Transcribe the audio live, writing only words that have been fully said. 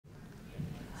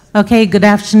Okay, good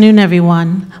afternoon,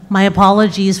 everyone. My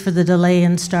apologies for the delay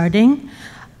in starting.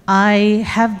 I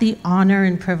have the honor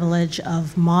and privilege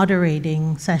of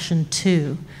moderating session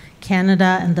 2,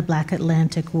 Canada and the Black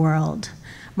Atlantic World.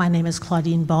 My name is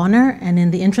Claudine Bonner, and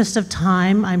in the interest of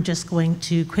time, I'm just going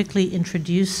to quickly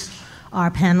introduce our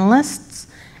panelists,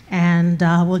 and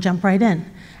we'll jump right in.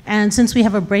 And since we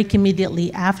have a break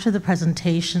immediately after the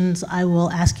presentations, I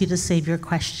will ask you to save your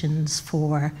questions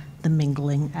for the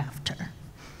mingling after.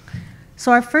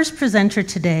 So our first presenter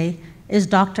today is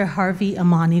Dr. Harvey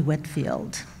Amani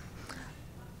Whitfield.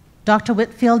 Dr.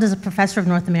 Whitfield is a professor of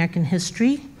North American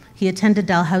history. He attended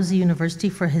Dalhousie University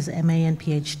for his MA and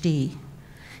PhD.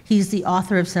 He's the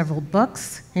author of several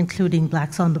books, including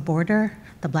Blacks on the Border,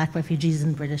 The Black Refugees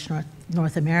in British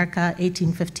North America,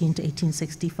 1815 to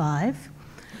 1865,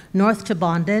 North to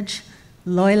Bondage,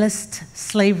 Loyalist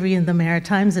Slavery in the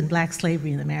Maritimes and Black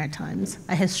Slavery in the Maritimes,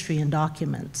 A History in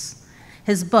Documents.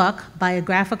 His book,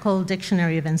 Biographical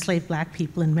Dictionary of Enslaved Black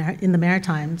People in the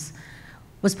Maritimes,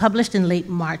 was published in late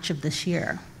March of this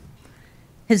year.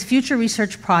 His future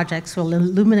research projects will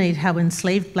illuminate how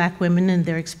enslaved Black women and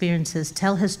their experiences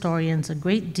tell historians a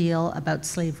great deal about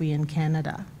slavery in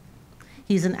Canada.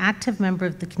 He's an active member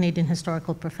of the Canadian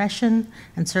historical profession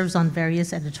and serves on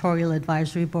various editorial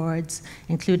advisory boards,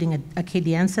 including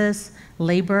Acadiensis,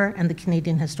 Labour, and the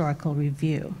Canadian Historical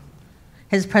Review.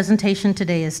 His presentation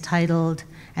today is titled,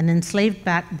 An Enslaved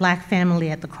Black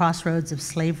Family at the Crossroads of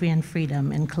Slavery and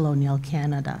Freedom in Colonial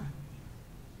Canada.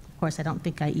 Of course, I don't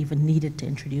think I even needed to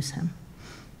introduce him.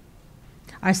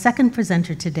 Our second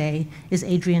presenter today is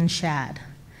Adrian Shad.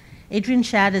 Adrian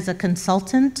Shad is a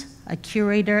consultant, a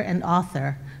curator, and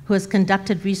author who has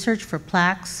conducted research for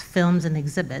plaques, films, and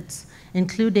exhibits,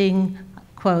 including,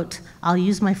 quote, I'll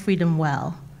Use My Freedom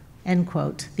Well, end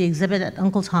quote, the exhibit at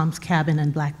Uncle Tom's Cabin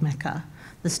in Black Mecca,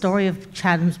 the story of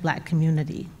Chatham's Black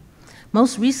community.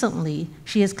 Most recently,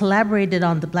 she has collaborated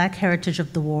on the Black Heritage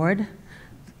of the Ward,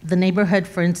 the neighborhood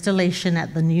for installation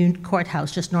at the new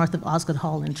courthouse just north of Osgoode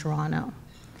Hall in Toronto.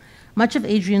 Much of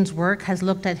Adrian's work has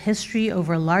looked at history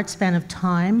over a large span of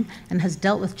time and has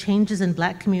dealt with changes in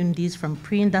Black communities from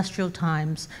pre-industrial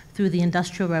times through the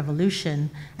Industrial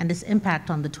Revolution and its impact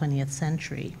on the 20th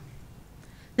century.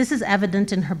 This is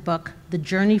evident in her book, The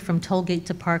Journey from Tollgate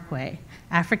to Parkway,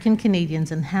 African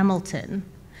Canadians in Hamilton,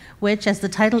 which, as the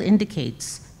title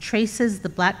indicates, traces the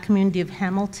Black community of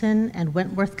Hamilton and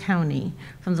Wentworth County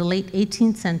from the late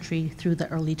 18th century through the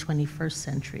early 21st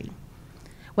century.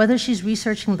 Whether she's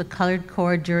researching the Colored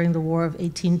Corps during the War of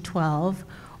 1812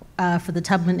 for the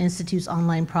Tubman Institute's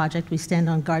online project, We Stand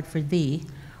on Guard for Thee,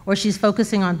 or she's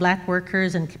focusing on Black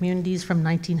workers and communities from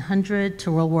 1900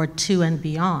 to World War II and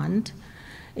beyond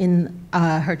in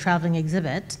her traveling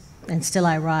exhibit, And Still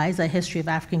I Rise, A History of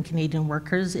African Canadian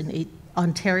Workers in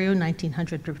Ontario,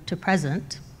 1900 to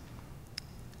present,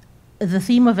 the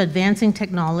theme of advancing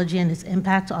technology and its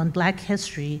impact on Black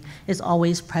history is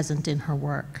always present in her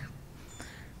work.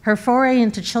 Her foray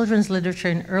into children's literature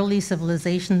in early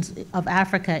civilizations of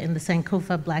Africa in the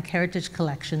Sankofa Black Heritage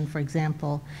Collection, for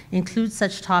example, includes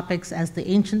such topics as the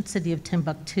ancient city of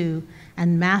Timbuktu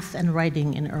and math and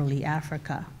writing in early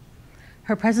Africa.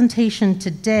 Her presentation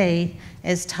today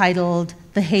is titled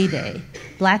The Heyday,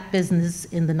 Black Business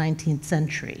in the 19th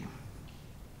Century.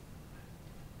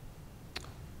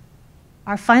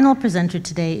 Our final presenter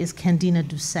today is Candina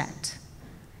Doucette.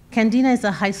 Candina is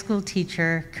a high school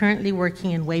teacher currently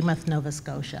working in Weymouth, Nova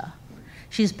Scotia.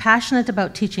 She's passionate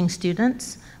about teaching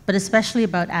students, but especially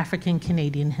about African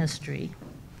Canadian history.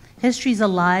 History is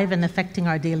alive and affecting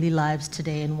our daily lives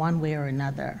today in one way or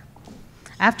another.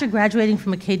 After graduating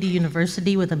from Acadia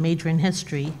University with a major in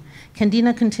history,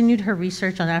 Candina continued her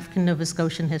research on African Nova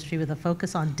Scotian history with a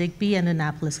focus on Digby and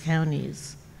Annapolis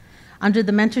counties. Under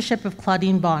the mentorship of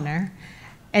Claudine Bonner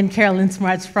and Carolyn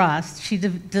Smarts-Frost, she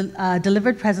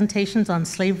delivered presentations on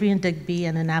slavery in Digby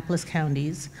and Annapolis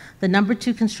counties, the No.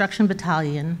 2 Construction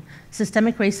Battalion,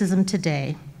 systemic racism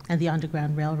today, and the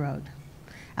Underground Railroad.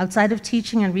 Outside of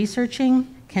teaching and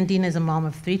researching, Candina is a mom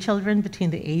of 3 children between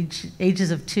the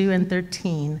ages of 2 and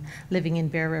 13, living in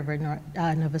Bear River,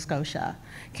 Nova Scotia.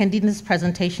 Candina's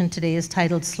presentation today is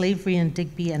titled Slavery in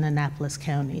Digby and Annapolis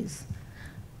Counties.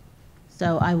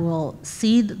 So I will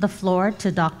cede the floor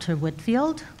to Dr.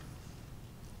 Whitfield.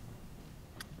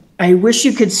 I wish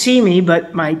you could see me,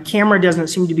 but my camera doesn't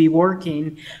seem to be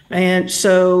working. And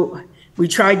so we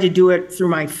tried to do it through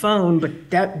my phone, but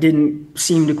that didn't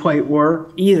seem to quite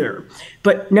work either.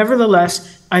 But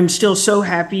nevertheless, I'm still so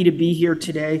happy to be here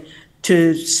today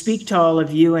to speak to all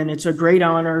of you. And it's a great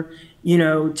honor, you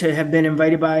know, to have been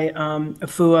invited by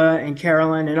Afua and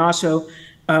Carolyn, and also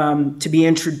to be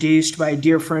introduced by a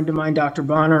dear friend of mine, Dr.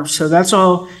 Bonner. So that's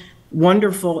all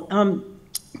wonderful.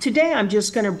 Today, I'm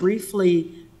just going to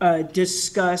briefly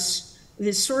discuss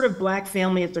this sort of Black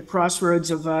family at the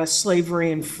crossroads of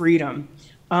slavery and freedom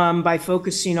by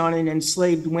focusing on an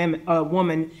enslaved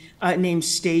woman named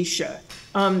Stacia.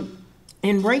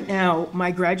 And right now,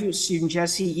 my graduate student,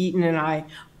 Jesse Eaton, and I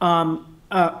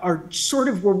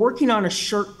we're working on a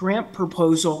short grant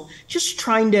proposal, just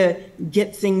trying to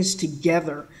get things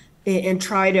together and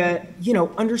try to,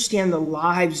 understand the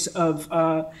lives of,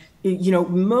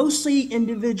 mostly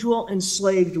individual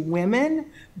enslaved women,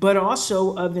 but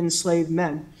also of enslaved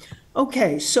men.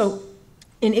 Okay, so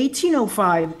in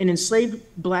 1805, an enslaved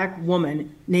Black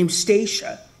woman named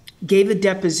Stacia gave a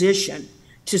deposition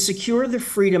to secure the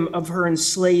freedom of her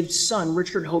enslaved son,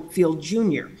 Richard Hopefield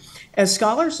Jr. As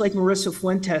scholars like Marissa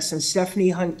Fuentes and Stephanie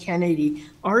Hunt Kennedy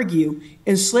argue,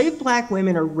 enslaved Black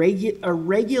women are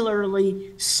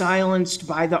regularly silenced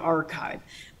by the archive.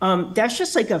 That's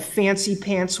just like a fancy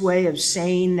pants way of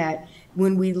saying that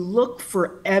when we look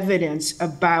for evidence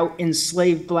about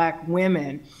enslaved Black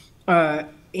women and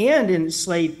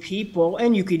enslaved people,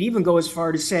 and you could even go as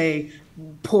far to say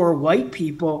poor white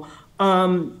people,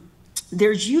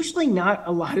 there's usually not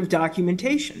a lot of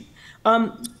documentation.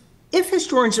 If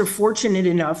historians are fortunate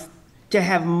enough to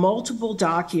have multiple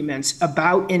documents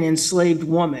about an enslaved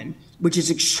woman, which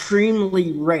is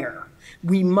extremely rare,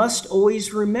 we must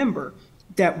always remember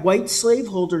that white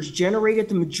slaveholders generated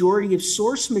the majority of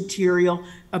source material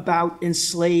about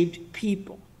enslaved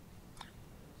people.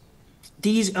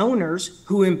 These owners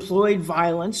who employed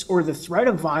violence or the threat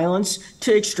of violence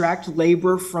to extract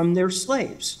labor from their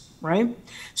slaves, right?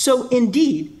 So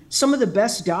indeed, some of the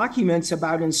best documents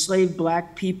about enslaved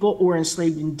Black people or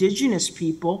enslaved Indigenous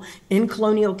people in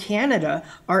colonial Canada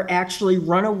are actually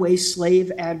runaway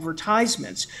slave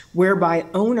advertisements, whereby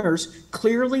owners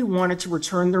clearly wanted to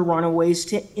return their runaways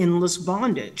to endless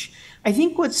bondage. I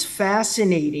think what's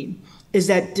fascinating is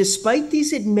that despite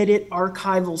these admitted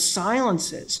archival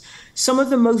silences, some of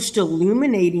the most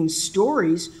illuminating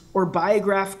stories or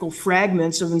biographical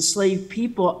fragments of enslaved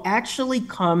people actually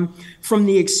come from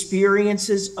the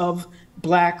experiences of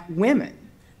Black women.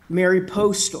 Mary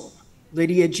Postal,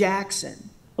 Lydia Jackson,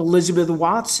 Elizabeth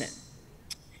Watson.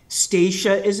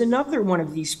 Stacia is another one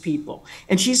of these people,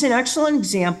 and she's an excellent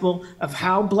example of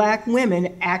how Black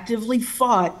women actively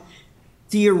fought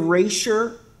the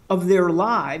erasure of their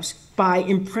lives by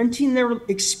imprinting their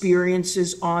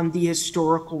experiences on the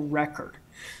historical record.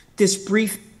 This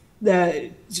brief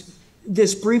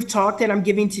talk that I'm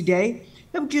giving today,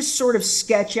 that would just sort of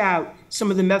sketch out some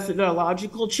of the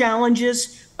methodological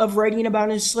challenges of writing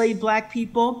about enslaved Black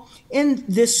people and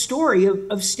this story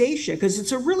of Stacia, because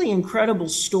it's a really incredible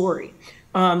story.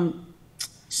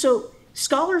 So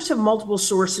scholars have multiple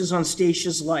sources on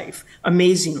Stacia's life,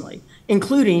 amazingly,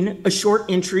 including a short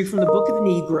entry from the Book of the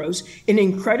Negroes, an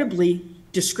incredibly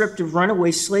descriptive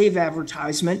runaway slave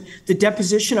advertisement, the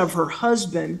deposition of her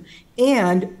husband,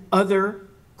 and other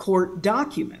court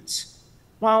documents.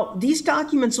 While these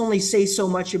documents only say so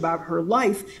much about her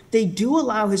life, they do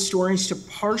allow historians to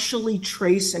partially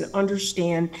trace and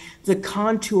understand the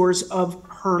contours of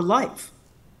her life.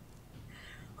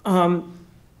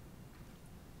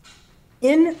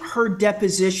 In her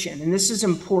deposition, and this is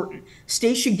important,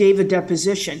 Stacia gave a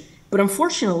deposition, but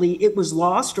unfortunately it was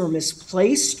lost or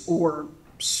misplaced or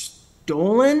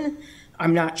stolen,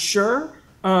 I'm not sure,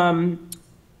 from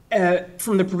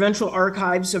the Provincial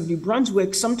Archives of New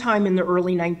Brunswick sometime in the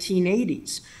early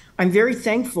 1980s. I'm very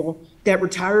thankful that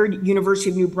retired University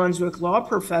of New Brunswick law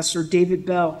professor David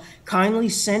Bell kindly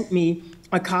sent me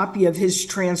a copy of his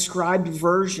transcribed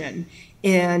version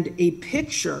and a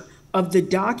picture of the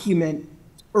document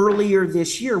earlier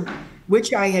this year,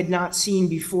 which I had not seen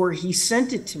before he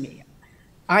sent it to me.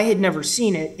 I had never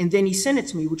seen it, and then he sent it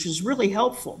to me, which was really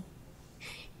helpful.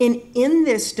 And in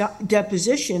this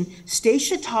deposition,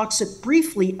 Stacia talks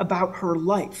briefly about her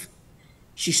life.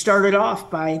 She started off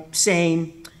by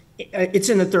saying, it's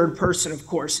in the third person, of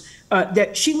course,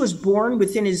 that she was born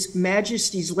within His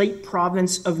Majesty's late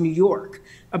province of New York,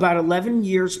 about 11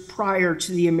 years prior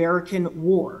to the American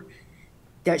War,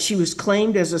 that she was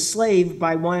claimed as a slave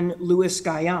by one Louis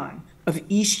Guyon of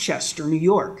Eastchester, New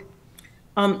York.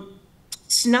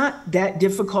 It's not that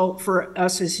difficult for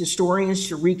us as historians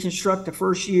to reconstruct the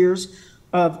first years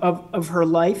of her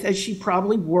life, as she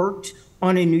probably worked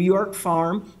on a New York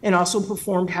farm and also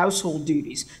performed household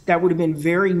duties. That would have been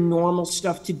very normal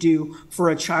stuff to do for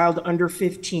a child under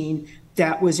 15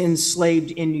 that was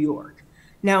enslaved in New York.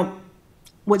 Now,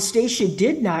 what Stacia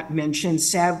did not mention,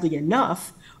 sadly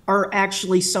enough, are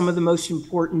actually some of the most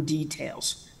important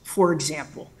details. For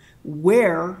example,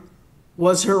 Where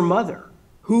was her mother?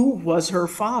 Who was her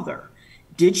father?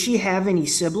 Did she have any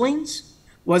siblings?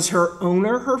 Was her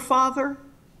owner her father?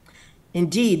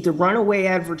 Indeed, the runaway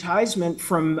advertisement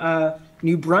from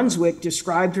New Brunswick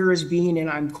described her as being, and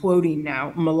I'm quoting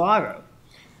now, mulatto.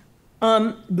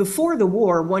 Before the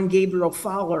war, one Gabriel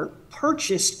Fowler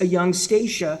purchased a young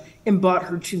Stacia and brought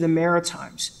her to the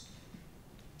Maritimes.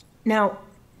 Now,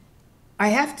 I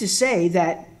have to say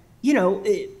that,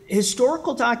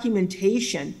 historical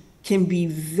documentation can be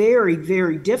very,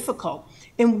 very difficult,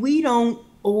 and we don't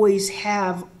always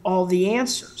have all the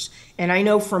answers. And I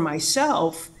know for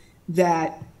myself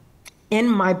that in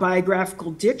my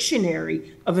biographical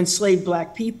dictionary of enslaved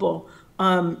Black people,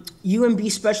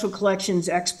 UMB Special Collections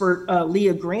expert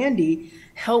Leah Grandy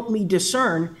helped me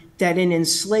discern that an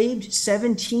enslaved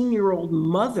 17-year-old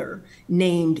mother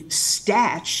named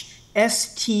Statch,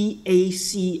 S-T-A-C-H,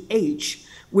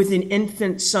 with an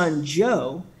infant son,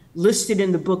 Joe, listed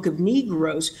in the Book of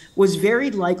Negroes, was very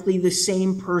likely the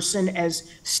same person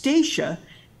as Stacia,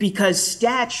 because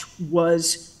Statch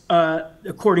was,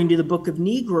 according to the Book of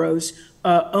Negroes,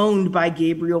 owned by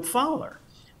Gabriel Fowler.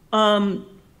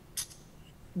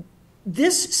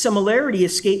 This similarity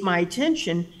escaped my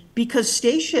attention because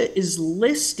Stacia is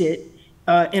listed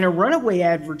in a runaway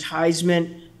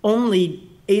advertisement only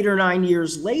 8 or 9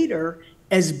 years later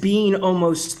as being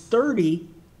almost 30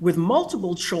 with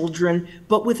multiple children,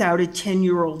 but without a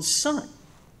 10-year-old son.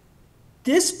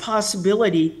 This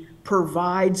possibility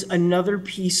provides another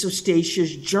piece of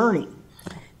Stacia's journey.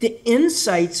 The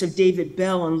insights of David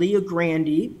Bell and Leah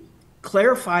Grandy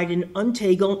clarified and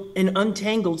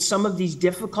untangled some of these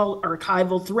difficult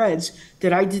archival threads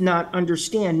that I did not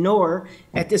understand, nor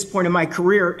at this point in my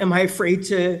career am I afraid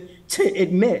to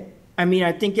admit. I mean,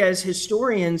 I think as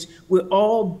historians, we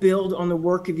all build on the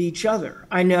work of each other.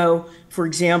 I know, for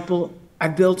example, I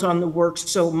built on the work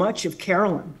so much of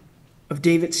Carolyn, of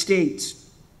David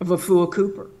States, of Afua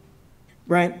Cooper,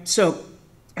 right? So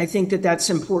I think that that's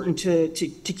important to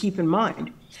keep in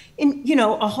mind. And,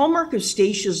 a hallmark of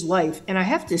Stacia's life, and I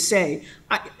have to say,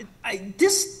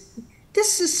 this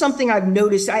is something I've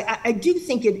noticed. I do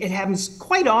think it happens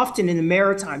quite often in the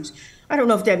Maritimes. I don't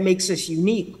know if that makes us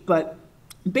unique, but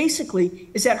basically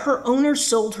is that her owner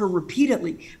sold her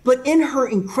repeatedly. But in her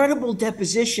incredible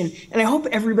deposition, and I hope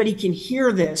everybody can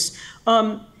hear this,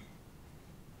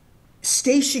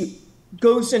 Stacia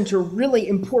goes into really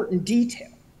important detail.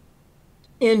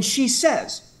 And she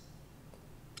says,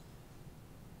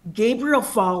 Gabriel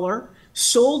Fowler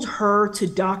sold her to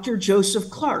Dr. Joseph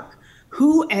Clark,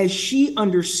 who, as she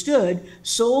understood,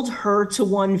 sold her to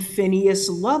one Phineas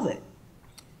Lovett,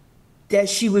 that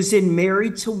she was then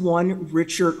married to one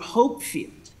Richard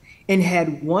Hopefield and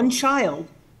had one child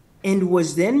and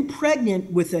was then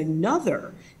pregnant with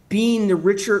another, being the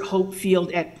Richard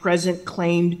Hopefield at present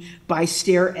claimed by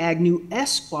Stair Agnew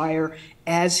Esquire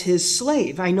as his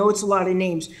slave. I know it's a lot of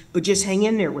names, but just hang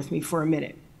in there with me for a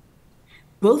minute.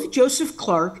 Both Joseph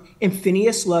Clark and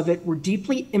Phineas Lovett were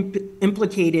deeply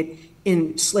implicated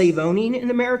in slave owning in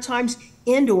the Maritimes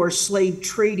and or slave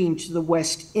trading to the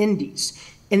West Indies.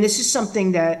 And this is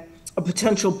something that a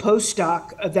potential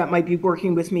postdoc that might be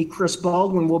working with me, Chris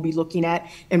Baldwin, will be looking at,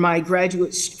 and my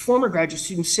former graduate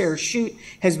student, Sarah Shute,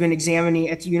 has been examining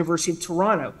at the University of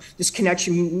Toronto, this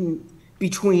connection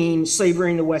between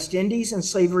slavery in the West Indies and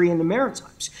slavery in the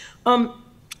Maritimes.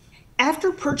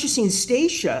 After purchasing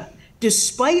Stacia,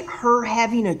 despite her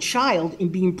having a child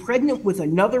and being pregnant with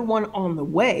another one on the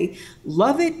way,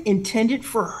 Lovett intended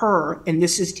for her, and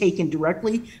this is taken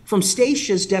directly from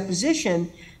Stacia's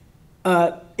deposition,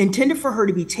 intended for her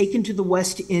to be taken to the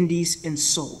West Indies and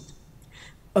sold.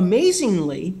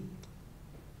 Amazingly,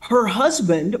 her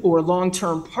husband or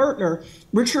long-term partner,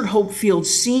 Richard Hopefield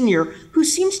Sr., who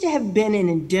seems to have been an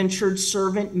indentured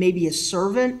servant, maybe a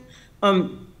servant,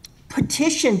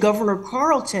 petitioned Governor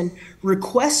Carleton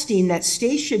requesting that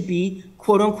Stacia be,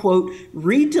 quote unquote,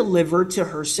 redelivered to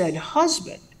her said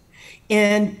husband.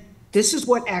 And this is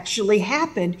what actually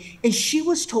happened. And she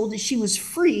was told that she was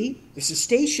free, this is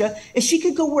Stacia, and she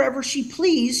could go wherever she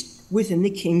pleased within the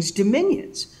king's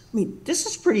dominions. I mean, this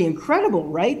is pretty incredible,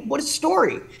 right? What a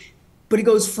story. But it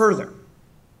goes further.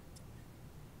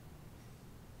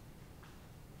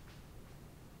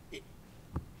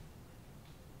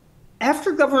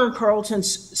 After Governor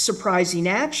Carleton's surprising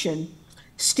action,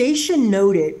 Stacia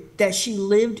noted that she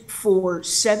lived for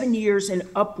 7 years and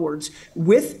upwards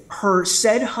with her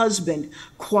said husband,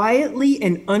 quietly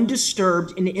and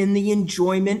undisturbed and in the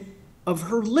enjoyment of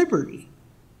her liberty.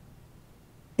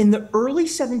 In the early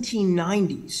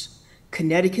 1790s,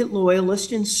 Connecticut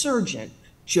loyalist insurgent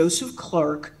Joseph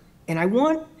Clark, and I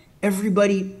want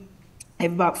everybody I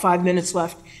have about 5 minutes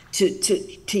left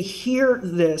to hear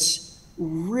this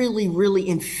really,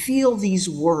 really, and feel these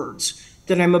words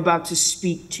that I'm about to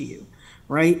speak to you,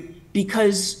 right?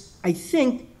 Because I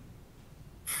think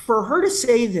for her to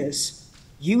say this,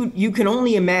 you can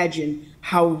only imagine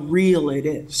how real it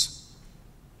is.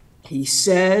 He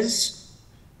says,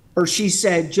 or she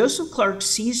said, Joseph Clark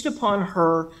seized upon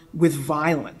her with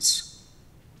violence.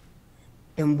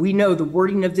 And we know the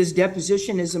wording of this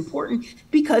deposition is important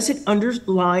because it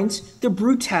underlines the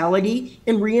brutality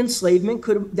and re-enslavement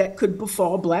that could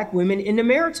befall Black women in the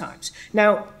Maritimes.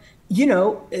 Now, we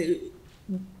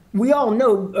all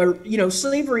know,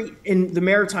 slavery in the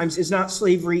Maritimes is not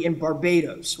slavery in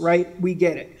Barbados, right? We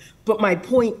get it. But my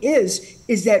point is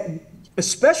that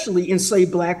especially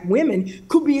enslaved Black women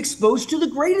could be exposed to the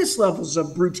greatest levels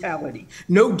of brutality.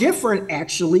 No different,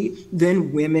 actually,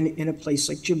 than women in a place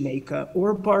like Jamaica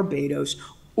or Barbados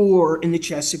or in the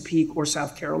Chesapeake or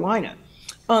South Carolina.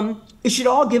 It should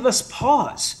all give us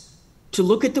pause to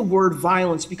look at the word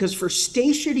violence, because for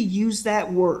Stacia to use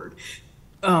that word,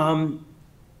 and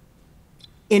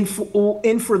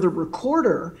for the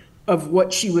recorder of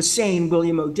what she was saying,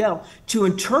 William Odell, to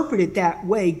interpret it that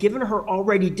way, given her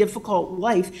already difficult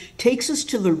life, takes us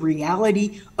to the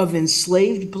reality of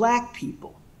enslaved Black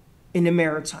people in the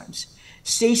Maritimes.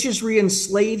 Stacia's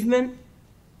re-enslavement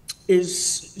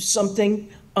is something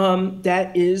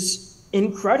that is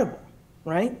incredible,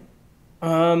 right?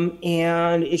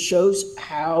 And it shows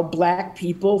how Black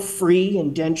people, free,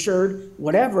 indentured,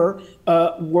 whatever,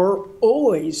 were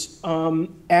always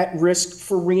at risk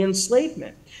for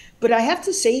re-enslavement. But I have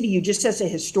to say to you, just as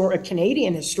a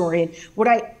Canadian historian, what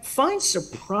I find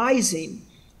surprising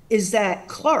is that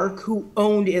Clark, who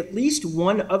owned at least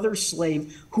one other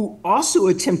slave who also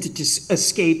attempted to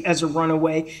escape as a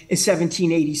runaway in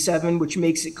 1787, which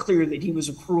makes it clear that he was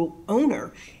a cruel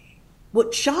owner.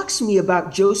 What shocks me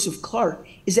about Joseph Clark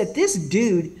is that this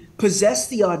dude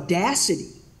possessed the audacity,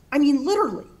 I mean,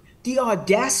 literally, the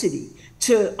audacity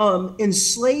to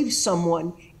enslave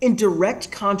someone in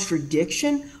direct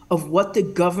contradiction of what the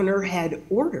governor had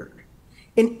ordered.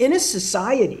 And in a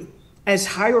society as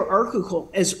hierarchical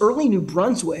as early New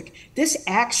Brunswick, this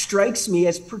act strikes me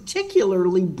as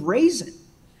particularly brazen.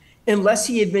 Unless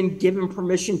he had been given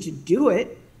permission to do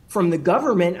it from the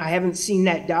government, I haven't seen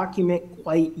that document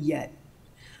quite yet.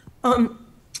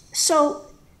 So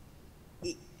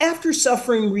after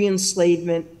suffering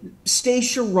re-enslavement,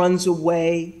 Stacia runs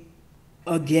away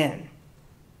again,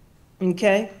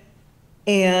 okay?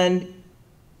 And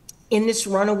in this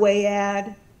runaway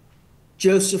ad,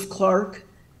 Joseph Clark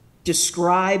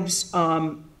describes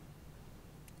her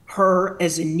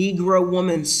as a Negro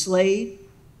woman slave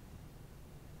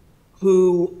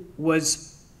who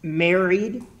was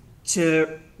married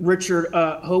to Richard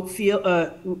Hopefield,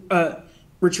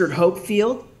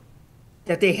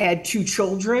 that they had 2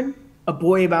 children, a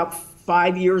boy about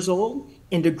 5 years old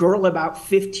and a girl about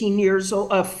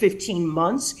 15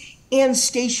 months. And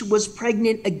Stacia was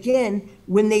pregnant again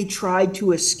when they tried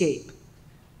to escape.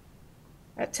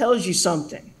 That tells you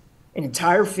something. An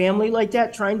entire family like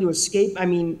that trying to escape. I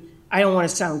mean, I don't want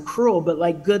to sound cruel, but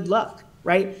like, good luck,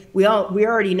 right? We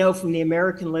already know from the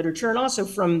American literature and also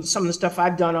from some of the stuff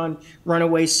I've done on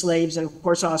runaway slaves, and of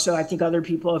course also I think other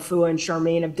people, Afua and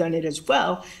Charmaine, have done it as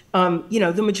well.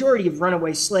 The majority of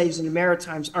runaway slaves in the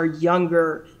Maritimes are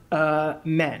younger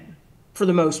men, for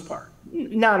the most part.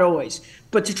 Not always,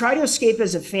 but to try to escape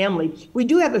as a family, we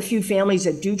do have a few families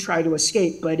that do try to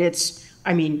escape, but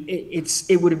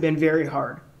it would have been very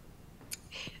hard.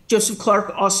 Joseph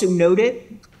Clark also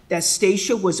noted that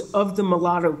Stacia was of the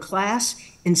mulatto class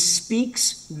and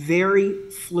speaks very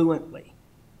fluently.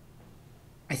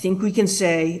 I think we can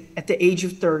say at the age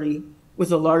of 30,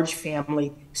 with a large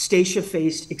family, Stacia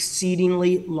faced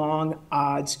exceedingly long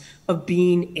odds of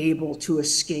being able to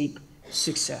escape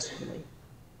successfully.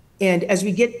 And as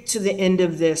we get to the end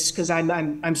of this, because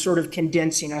I'm sort of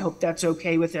condensing, I hope that's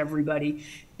okay with everybody.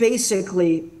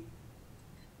 Basically,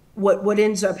 what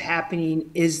ends up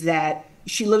happening is that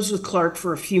she lives with Clark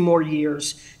for a few more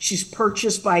years. She's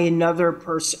purchased by another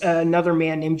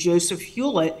man named Joseph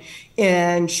Hewlett,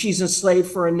 and she's enslaved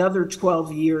for another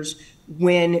 12 years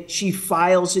when she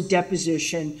files a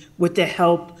deposition with the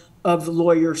help of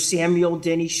lawyer Samuel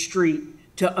Denny Street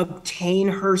to obtain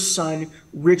her son,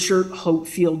 Richard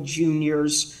Hopefield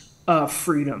Jr.'s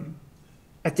freedom.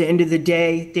 At the end of the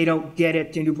day, they don't get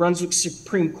it. The New Brunswick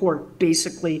Supreme Court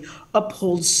basically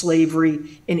upholds slavery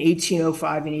in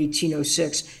 1805 and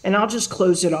 1806. And I'll just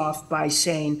close it off by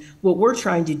saying what we're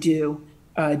trying to do,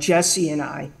 Jesse and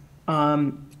I,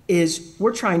 is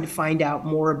we're trying to find out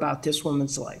more about this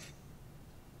woman's life.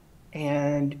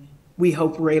 And we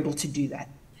hope we're able to do that.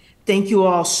 Thank you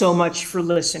all so much for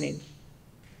listening.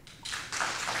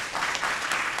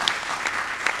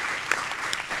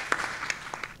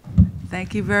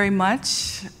 Thank you very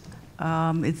much.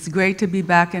 It's great to be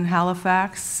back in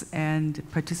Halifax and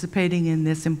participating in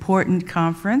this important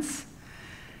conference.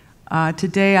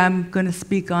 Today I'm going to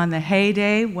speak on the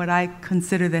heyday, what I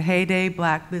consider the heyday,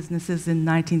 Black businesses in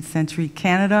 19th century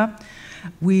Canada.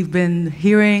 We've been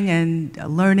hearing and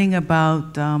learning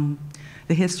about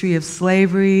the history of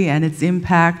slavery and its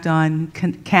impact on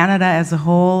Canada as a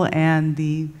whole and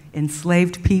the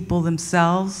enslaved people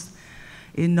themselves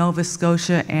in Nova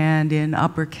Scotia and in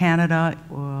Upper Canada,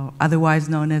 or otherwise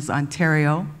known as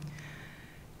Ontario.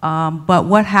 But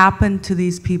what happened to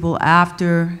these people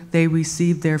after they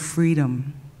received their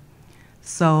freedom?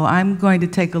 So I'm going to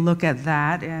take a look at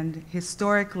that. And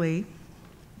historically,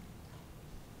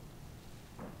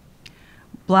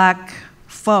 Black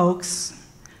folks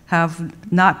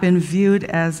have not been viewed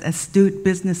as astute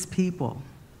business people.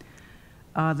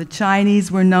 The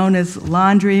Chinese were known as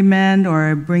laundrymen,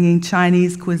 or bringing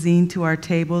Chinese cuisine to our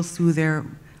tables through their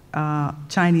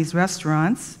Chinese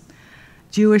restaurants.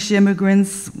 Jewish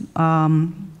immigrants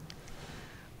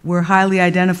were highly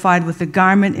identified with the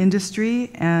garment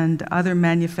industry and other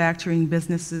manufacturing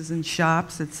businesses and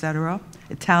shops, etc.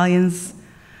 Italians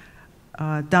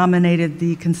dominated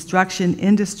the construction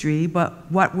industry,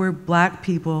 but what were Black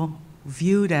people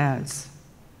viewed as?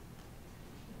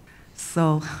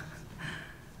 So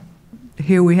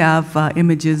here we have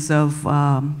images of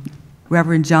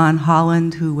Reverend John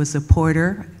Holland, who was a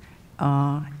porter,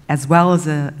 as well as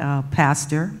a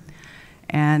pastor,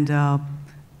 and a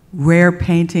rare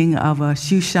painting of a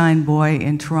shoeshine boy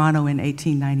in Toronto in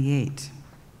 1898.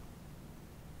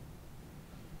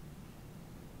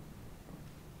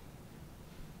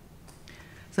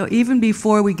 So even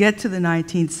before we get to the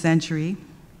 19th century,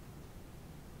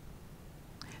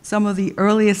 some of the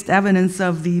earliest evidence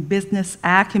of the business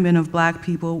acumen of Black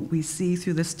people we see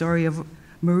through the story of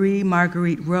Marie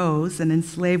Marguerite Rose, an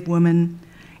enslaved woman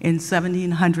in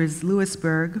 1700s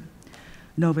Louisbourg,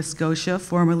 Nova Scotia,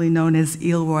 formerly known as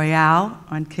Ile Royale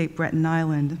on Cape Breton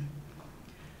Island.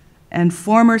 And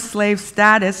former slave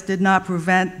status did not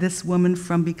prevent this woman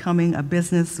from becoming a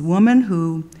businesswoman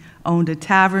who owned a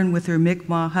tavern with her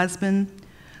Mi'kmaq husband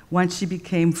once she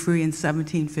became free in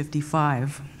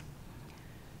 1755.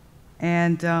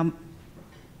 And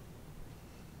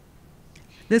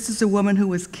this is a woman who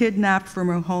was kidnapped from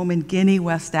her home in Guinea,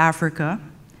 West Africa.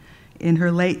 In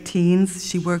her late teens,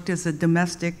 she worked as a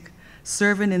domestic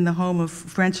servant in the home of a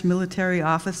French military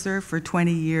officer for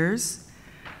 20 years,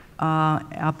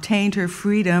 obtained her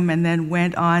freedom, and then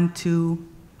went on to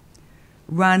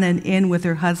run an inn with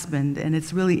her husband. And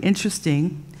it's really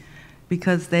interesting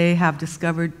because they have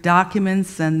discovered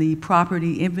documents and the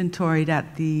property inventoried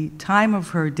at the time of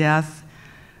her death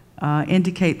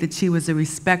indicate that she was a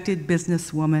respected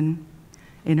businesswoman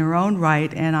in her own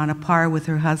right and on a par with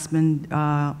her husband,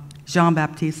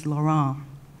 Jean-Baptiste Laurent.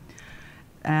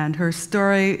 And her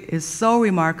story is so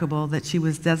remarkable that she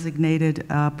was designated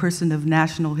a person of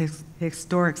national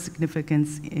historic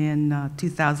significance in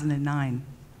 2009.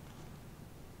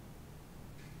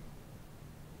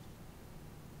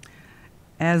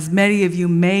 As many of you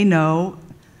may know,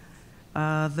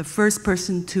 the first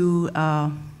person to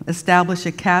establish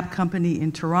a cab company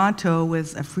in Toronto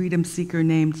was a freedom seeker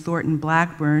named Thornton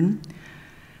Blackburn.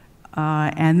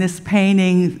 And this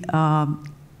painting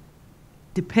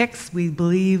depicts, we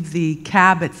believe, the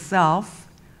cab itself,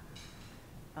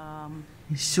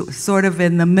 sort of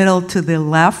in the middle to the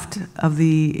left of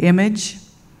the image.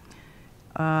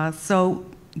 So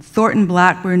Thornton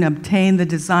Blackburn obtained the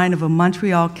design of a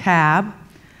Montreal cab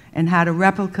and had a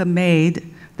replica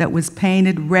made that was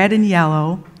painted red and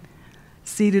yellow,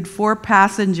 seated 4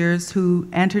 passengers who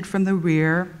entered from the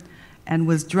rear, and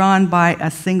was drawn by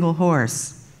a single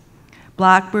horse.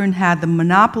 Blackburn had the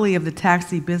monopoly of the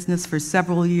taxi business for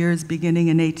several years, beginning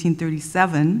in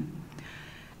 1837,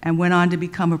 and went on to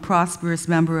become a prosperous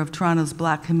member of Toronto's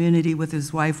Black community with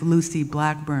his wife, Lucy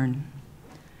Blackburn.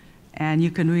 And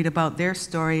you can read about their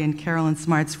story in Carolyn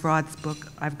Smart's Fraud's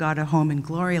book, I've Got a Home in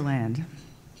Gloryland.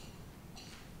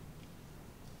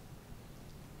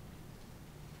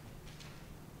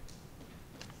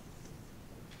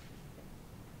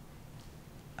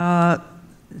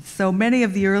 So many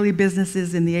of the early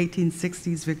businesses in the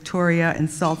 1860s, Victoria and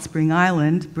Salt Spring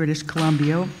Island, British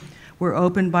Columbia, were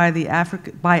opened by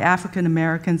African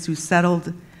Americans who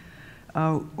sailed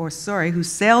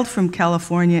from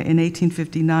California in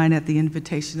 1859 at the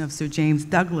invitation of Sir James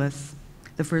Douglas,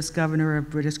 the first governor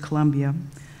of British Columbia.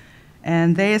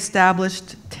 And they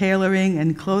established tailoring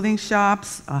and clothing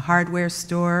shops, a hardware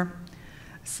store,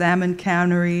 salmon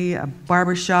cannery, a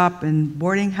barber shop and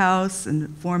boarding house,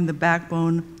 and formed the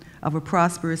backbone of a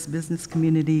prosperous business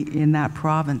community in that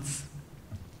province.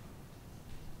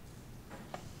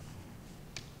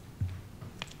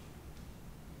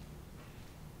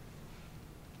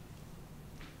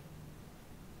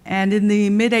 And in the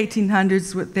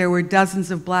mid-1800s, there were dozens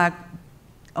of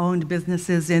Black-owned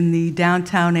businesses in the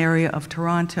downtown area of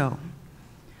Toronto.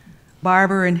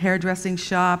 Barber and hairdressing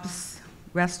shops,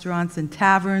 restaurants and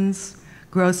taverns,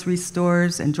 grocery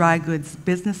stores and dry goods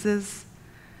businesses,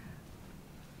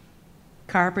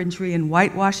 carpentry and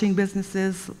whitewashing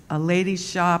businesses, a ladies'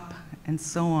 shop, and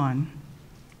so on.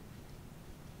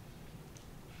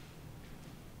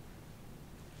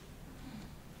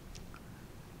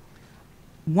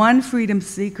 One freedom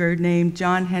seeker named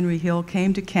John Henry Hill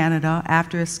came to Canada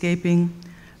after escaping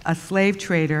a slave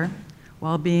trader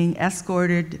while being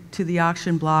escorted to the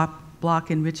auction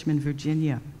block in Richmond,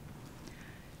 Virginia.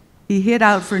 He hid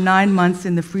out for 9 months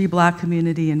in the free Black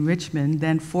community in Richmond,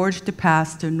 then forged a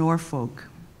pass to Norfolk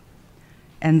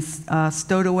and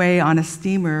stowed away on a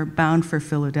steamer bound for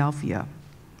Philadelphia.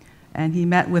 And he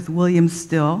met with William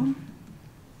Still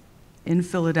in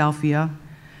Philadelphia,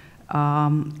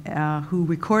 who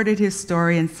recorded his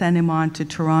story and sent him on to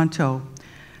Toronto.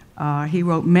 He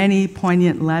wrote many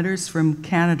poignant letters from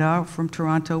Canada, from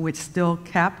Toronto, which Still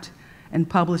kept and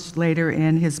published later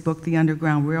in his book, The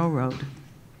Underground Railroad.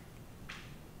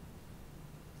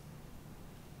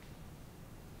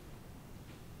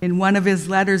 In one of his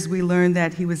letters, we learned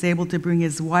that he was able to bring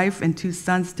his wife and 2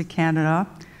 sons to Canada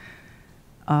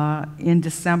in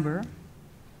December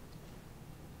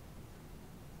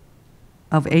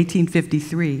of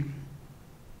 1853.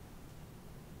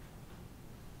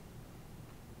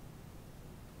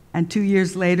 And 2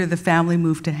 years later, the family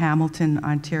moved to Hamilton,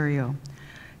 Ontario.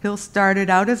 Hill started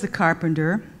out as a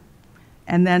carpenter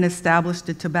and then established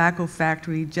a tobacco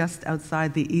factory just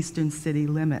outside the eastern city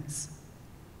limits.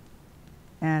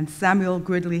 And Samuel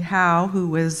Gridley Howe, who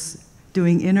was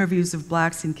doing interviews of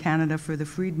Blacks in Canada for the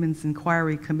Freedmen's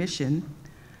Inquiry Commission,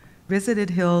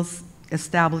 visited Hill's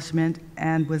establishment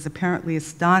and was apparently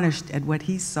astonished at what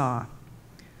he saw.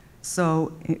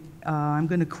 So I'm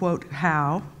going to quote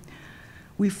Howe.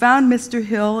 "We found Mr.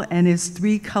 Hill and his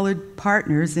 3 colored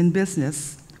partners in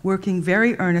business working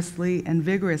very earnestly and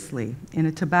vigorously in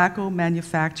a tobacco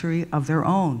manufactory of their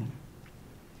own.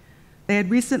 They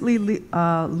had recently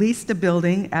leased a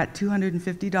building at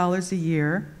 $250 a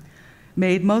year,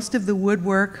 made most of the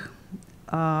woodwork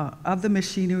of the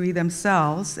machinery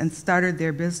themselves, and started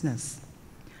their business.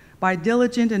 By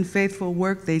diligent and faithful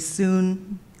work, they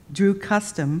soon drew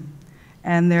custom,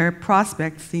 and their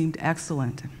prospects seemed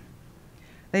excellent.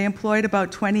 They employed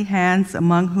about 20 hands,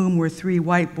 among whom were 3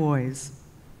 white boys.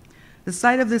 The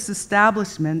sight of this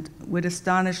establishment would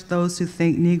astonish those who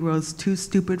think Negroes too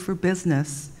stupid for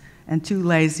business and too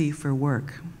lazy for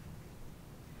work.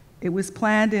 It was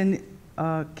planned and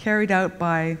carried out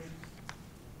by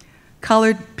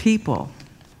colored people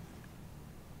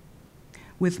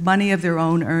with money of their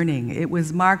own earning. It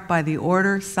was marked by the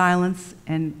order, silence,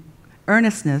 and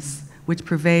earnestness which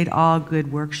pervade all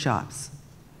good workshops.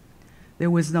 There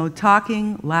was no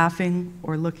talking, laughing,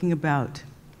 or looking about.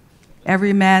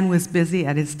 Every man was busy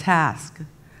at his task.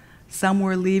 Some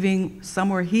were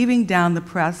heaving down the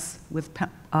press with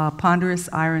ponderous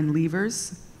iron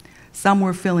levers. Some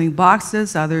were filling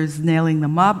boxes, others nailing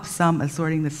them up, some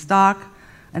assorting the stock,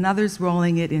 and others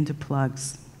rolling it into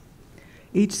plugs.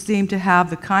 Each seemed to have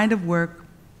the kind of work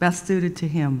best suited to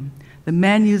him, the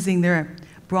men using their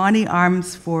brawny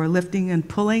arms for lifting and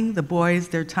pulling, the boys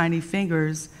their tiny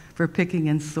fingers for picking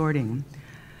and sorting.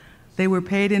 They were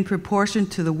paid in proportion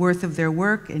to the worth of their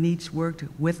work, and each worked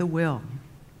with a will."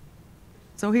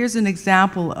 So here's an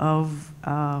example of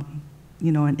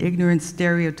an ignorant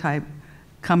stereotype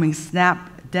coming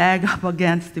snap dab up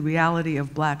against the reality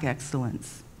of Black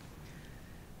excellence.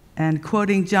 And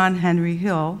quoting John Henry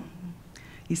Hill,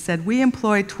 he said, "We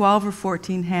employ 12 or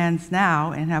 14 hands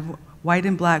now and have white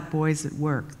and Black boys at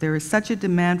work. There is such a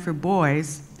demand for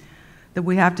boys that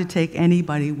we have to take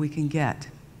anybody we can get.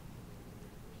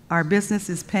 Our business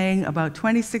is paying about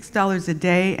 $26 a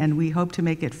day, and we hope to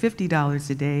make it $50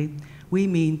 a day. We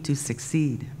mean to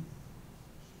succeed."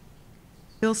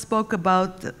 Hill spoke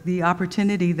about the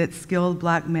opportunity that skilled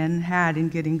Black men had in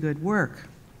getting good work.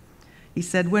 He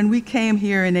said, "When we came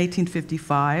here in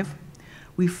 1855,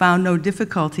 we found no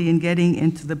difficulty in getting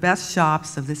into the best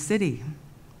shops of the city.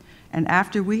 And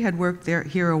after we had worked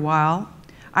here a while,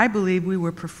 I believe we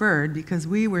were preferred because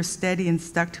we were steady and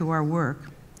stuck to our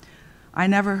work. I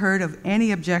never heard of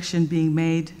any objection being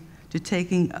made to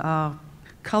taking a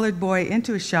colored boy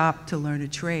into a shop to learn a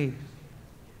trade.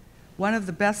 One of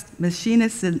the best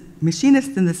machinists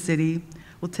in the city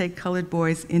will take colored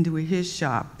boys into his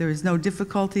shop. There is no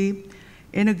difficulty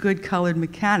in a good colored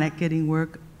mechanic getting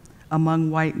work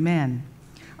among white men.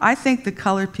 I think the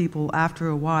colored people, after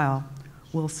a while,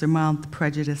 will surmount the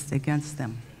prejudice against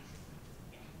them.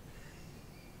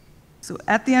 So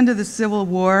at the end of the Civil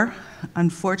War,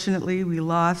 unfortunately, we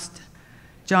lost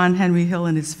John Henry Hill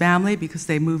and his family because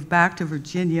they moved back to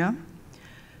Virginia,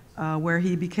 where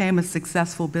he became a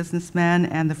successful businessman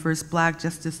and the first black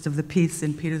justice of the peace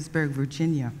in Petersburg,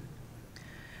 Virginia.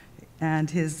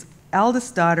 And his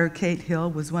eldest daughter, Kate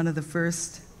Hill, was one of the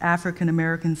first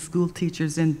African-American school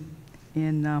teachers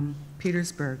in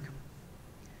Petersburg.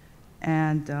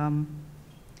 And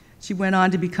she went on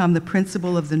to become the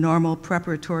principal of the Normal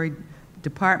Preparatory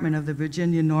Department of the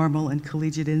Virginia Normal and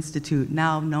Collegiate Institute,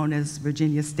 now known as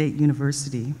Virginia State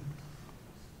University.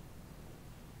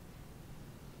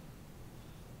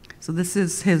 So this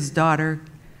is his daughter,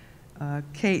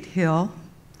 Kate Hill,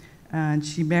 and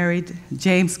she married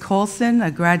James Colson, a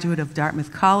graduate of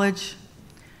Dartmouth College,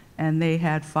 and they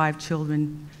had 5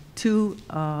 children, 2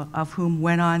 of whom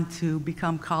went on to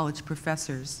become college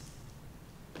professors.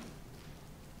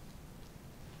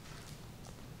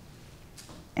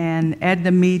 And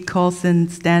Edna Mead Colson,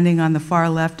 standing on the far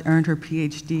left, earned her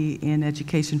PhD in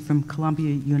education from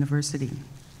Columbia University.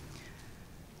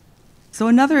 So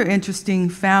another interesting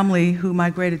family who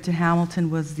migrated to Hamilton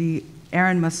was the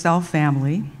Aaron Massell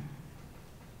family.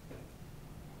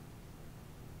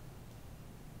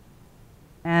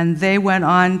 And they went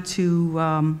on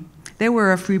to, they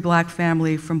were a free black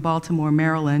family from Baltimore,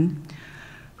 Maryland,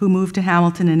 who moved to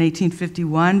Hamilton in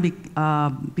 1851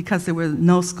 because there were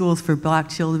no schools for black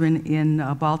children in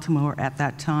Baltimore at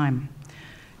that time.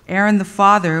 Aaron, the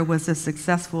father, was a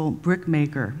successful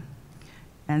brickmaker,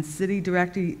 and city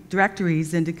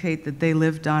directories indicate that they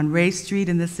lived on Ray Street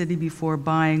in the city before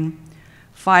buying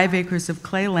 5 acres of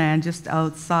clay land just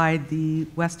outside the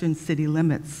western city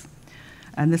limits.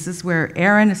 And this is where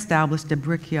Aaron established a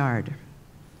brickyard.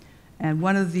 And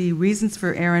one of the reasons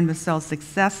for Aaron Massell's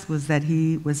success was that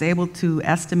he was able to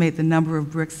estimate the number of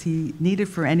bricks he needed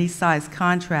for any size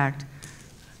contract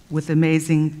with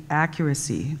amazing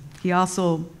accuracy. He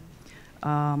also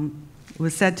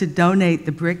was said to donate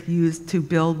the brick used to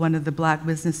build one of the black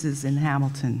businesses in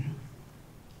Hamilton.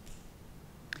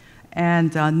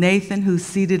 And Nathan, who's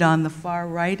seated on the far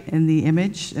right in the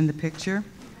image, in the picture,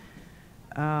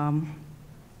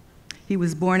 he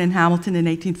was born in Hamilton in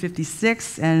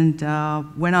 1856 and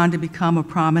went on to become a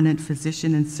prominent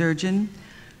physician and surgeon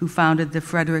who founded the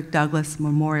Frederick Douglass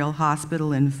Memorial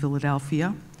Hospital in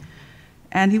Philadelphia.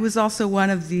 And he was also one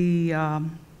of the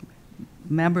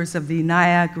members of the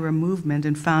Niagara Movement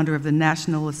and founder of the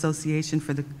National Association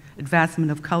for the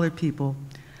Advancement of Colored People's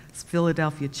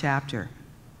Philadelphia chapter.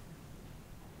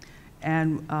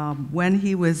 And when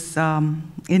he was in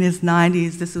his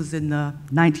 90s, this was in the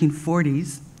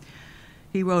 1940s,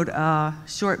 he wrote a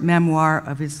short memoir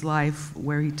of his life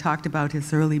where he talked about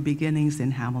his early beginnings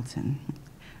in Hamilton.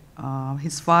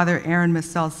 His father, Aaron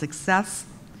Massell's success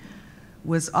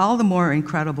was all the more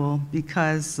incredible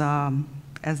because,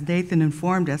 as Nathan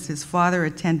informed us, his father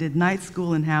attended night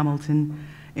school in Hamilton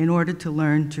in order to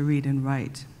learn to read and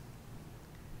write.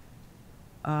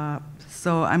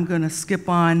 So I'm going to skip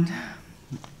on,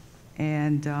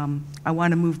 and I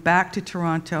want to move back to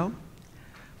Toronto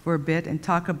for a bit and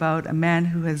talk about a man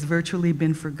who has virtually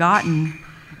been forgotten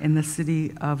in the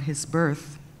city of his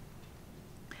birth.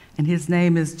 And his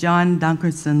name is John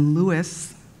Dunkerson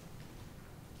Lewis.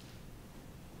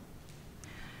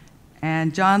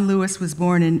 And John Lewis was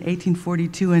born in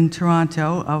 1842 in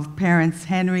Toronto of parents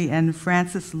Henry and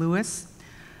Frances Lewis,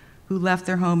 who left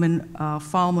their home in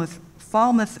Falmouth,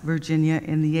 Virginia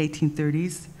in the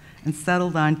 1830s and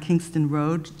settled on Kingston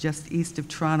Road, just east of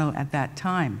Toronto at that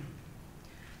time.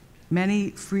 Many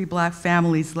free black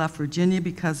families left Virginia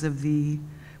because of the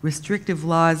restrictive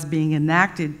laws being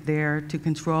enacted there to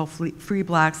control free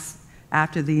blacks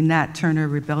after the Nat Turner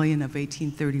Rebellion of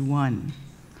 1831.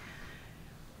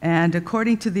 And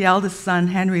according to the eldest son,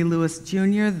 Henry Lewis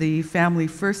Jr., the family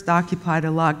first occupied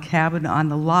a log cabin on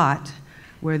the lot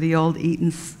where the old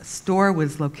Eaton's store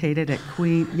was located at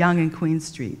Yonge and Queen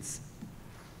Streets.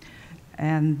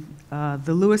 And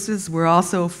the Lewises were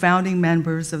also founding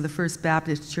members of the First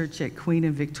Baptist Church at Queen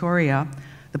and Victoria,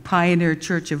 the pioneer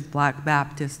church of Black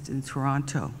Baptists in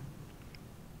Toronto.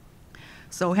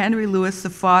 So Henry Lewis, the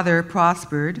father,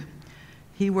 prospered.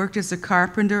 He worked as a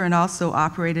carpenter and also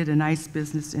operated an ice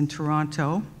business in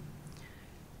Toronto.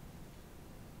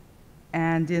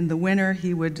 And in the winter,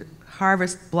 he would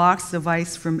harvest blocks of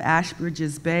ice from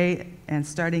Ashbridges Bay, and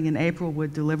starting in April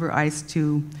would deliver ice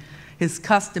to his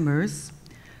customers,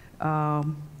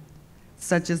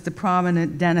 such as the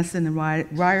prominent Denison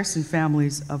and Ryerson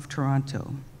families of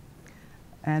Toronto.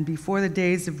 And before the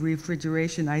days of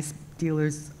refrigeration, ice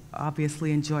dealers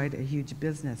obviously enjoyed a huge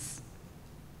business.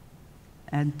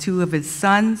 And two of his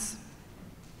sons,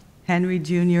 Henry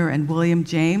Jr. and William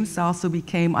James, also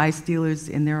became ice dealers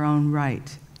in their own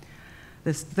right.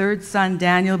 This third son,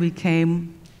 Daniel,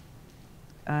 became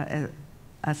a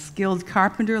skilled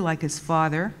carpenter like his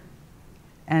father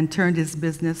and turned his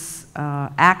business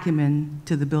acumen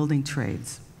to the building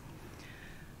trades.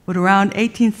 But around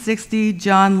 1860,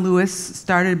 John Lewis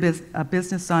started a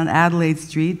business on Adelaide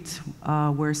Street,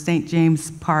 where St.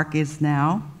 James Park is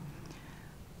now.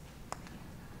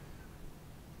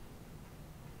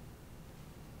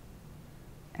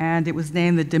 And it was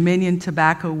named the Dominion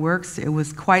Tobacco Works. It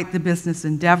was quite the business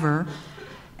endeavor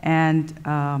and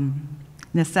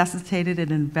necessitated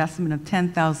an investment of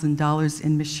 $10,000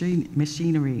 in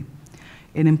machinery.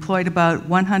 It employed about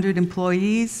 100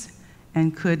 employees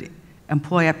and could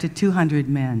employ up to 200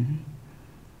 men.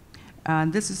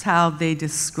 This is how they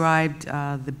described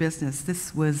the business.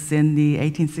 This was in the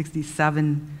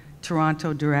 1867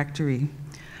 Toronto Directory.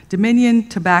 Dominion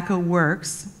Tobacco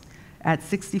Works at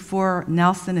 64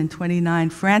 Nelson and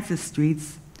 29 Francis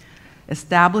Streets,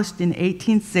 established in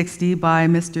 1860 by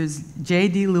Mr.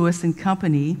 J.D. Lewis and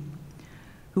Company,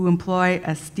 who employ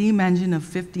a steam engine of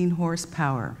 15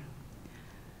 horsepower.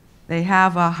 They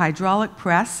have a hydraulic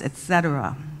press,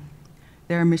 etc.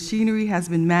 Their machinery has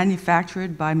been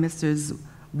manufactured by Messrs.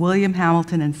 William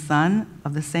Hamilton and Son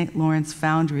of the St. Lawrence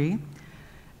Foundry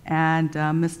and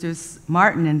Mr.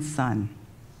 Martin and Son.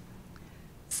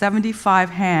 75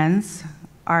 hands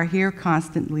are here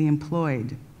constantly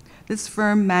employed. This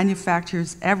firm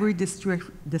manufactures every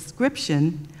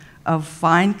description of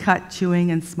fine-cut chewing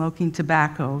and smoking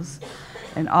tobaccos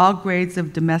and all grades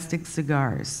of domestic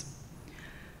cigars.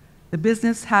 The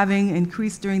business having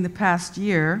increased during the past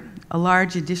year, a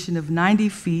large addition of 90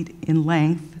 feet in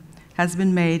length has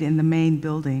been made in the main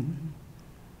building.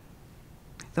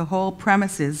 The whole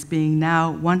premises being now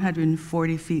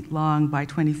 140 feet long by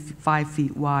 25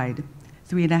 feet wide,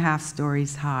 3.5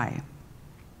 stories high.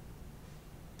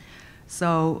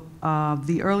 So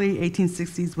the early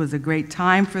 1860s was a great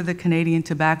time for the Canadian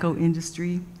tobacco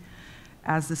industry,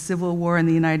 as the Civil War in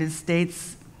the United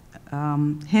States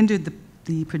hindered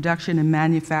the production and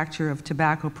manufacture of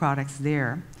tobacco products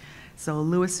there. So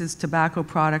Lewis's tobacco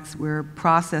products were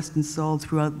processed and sold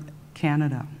throughout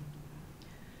Canada.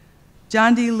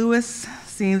 John D. Lewis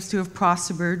seems to have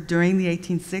prospered during the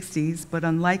 1860s, but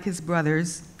unlike his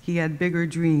brothers, he had bigger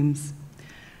dreams.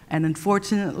 And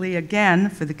unfortunately, again,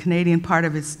 for the Canadian part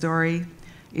of his story,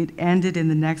 it ended in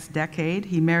the next decade.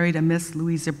 He married a Miss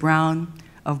Louisa Brown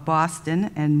of Boston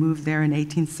and moved there in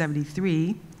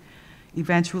 1873,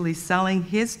 eventually selling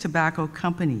his tobacco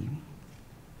company.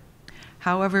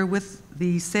 However, with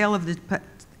the sale of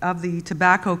the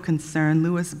tobacco concern,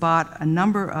 Lewis bought a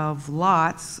number of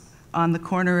lots on the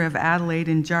corner of Adelaide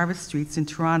and Jarvis Streets in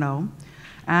Toronto,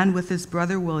 and with his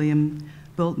brother William,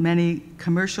 built many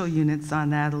commercial units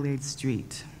on Adelaide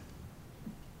Street.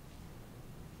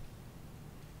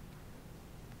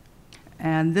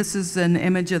 And this is an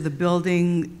image of the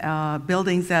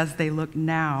buildings as they look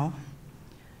now.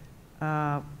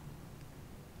 The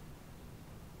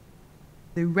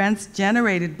rents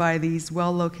generated by these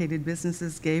well-located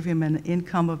businesses gave him an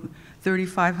income of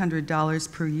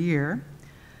 $3,500 per year,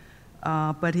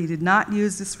 but he did not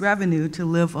use this revenue to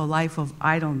live a life of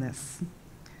idleness.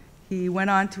 He went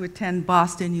on to attend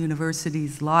Boston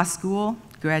University's law school,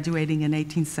 graduating in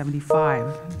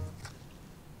 1875.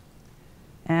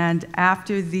 And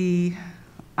after the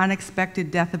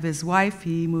unexpected death of his wife,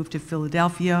 he moved to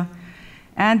Philadelphia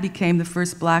and became the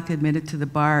first black admitted to the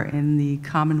bar in the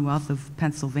Commonwealth of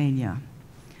Pennsylvania.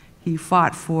 He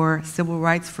fought for civil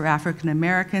rights for African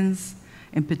Americans,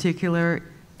 in particular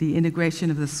the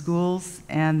integration of the schools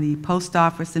and the post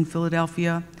office in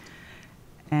Philadelphia.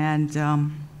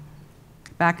 And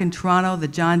back in Toronto, the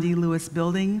John D. Lewis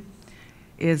Building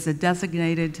is a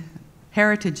designated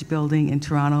heritage building in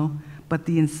Toronto, but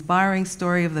the inspiring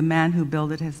story of the man who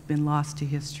built it has been lost to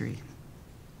history.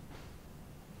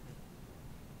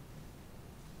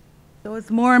 So as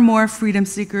more and more freedom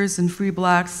seekers and free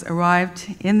blacks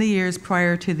arrived in the years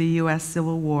prior to the US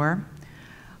Civil War,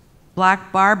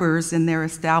 black barbers in their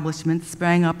establishments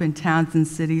sprang up in towns and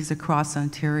cities across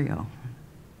Ontario.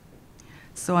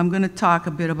 So I'm going to talk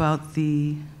a bit about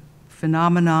the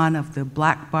phenomenon of the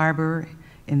black barber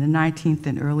in the 19th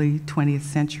and early 20th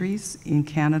centuries in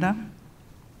Canada.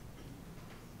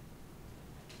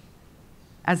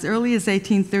 As early as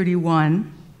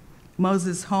 1831,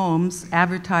 Moses Holmes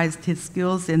advertised his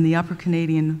skills to the upper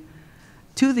Canadian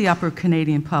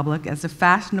public as a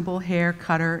fashionable hair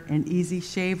cutter and easy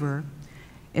shaver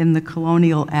in the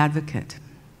Colonial Advocate.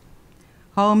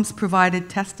 Holmes provided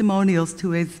testimonials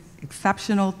to his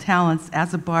exceptional talents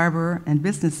as a barber and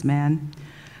businessman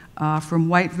from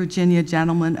white Virginia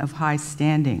gentlemen of high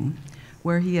standing,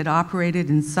 where he had operated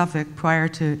in Suffolk prior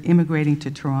to immigrating to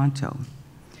Toronto.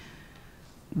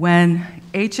 When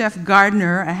H.F.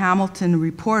 Gardner, a Hamilton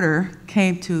reporter,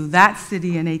 came to that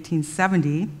city in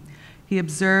 1870, he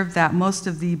observed that most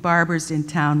of the barbers in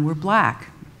town were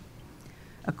black.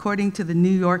 According to the New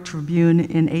York Tribune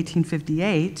in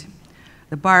 1858,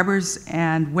 the barbers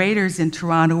and waiters in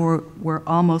Toronto were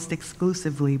almost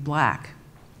exclusively black.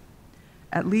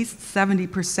 At least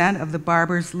 70% of the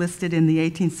barbers listed in the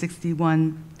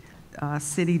 1861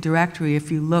 city directory,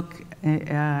 if you look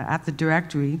at the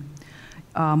directory,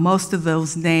 most of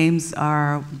those names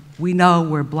we know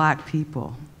were black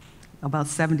people, about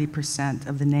 70%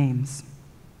 of the names.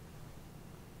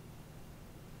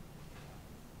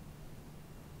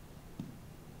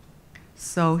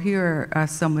 So here are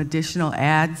some additional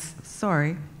ads.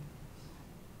 Sorry.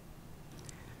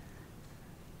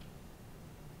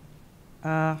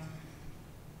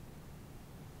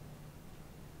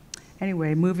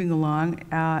 Anyway, moving along,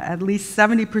 at least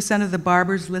 70% of the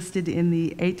barbers listed in the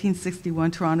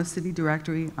 1861 Toronto City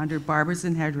Directory under barbers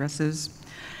and hairdressers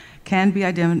can be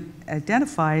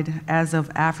identified as of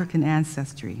African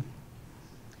ancestry.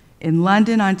 In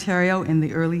London, Ontario, in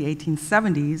the early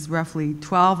 1870s, roughly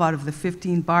 12 out of the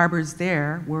 15 barbers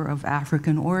there were of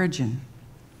African origin.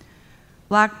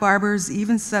 Black barbers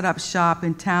even set up shop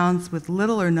in towns with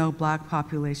little or no black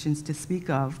populations to speak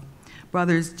of.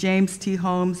 Brothers James T.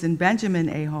 Holmes and Benjamin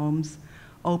A. Holmes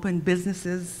opened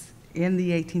businesses in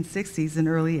the 1860s and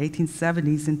early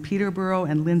 1870s in Peterborough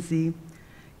and Lindsay,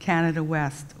 Canada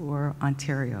West, or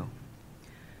Ontario.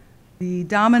 The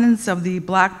dominance of the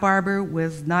black barber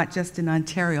was not just an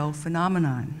Ontario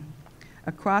phenomenon.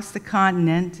 Across the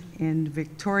continent, in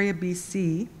Victoria,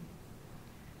 BC,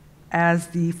 as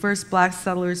the first black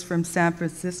settlers from San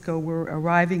Francisco were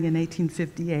arriving in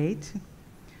 1858,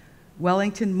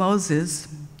 Wellington Moses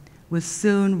was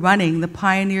soon running the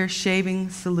Pioneer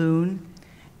Shaving Saloon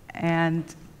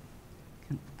and,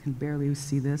 can barely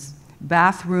see this,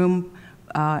 bathroom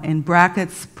in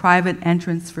brackets, private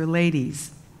entrance for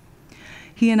ladies.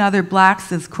 He and other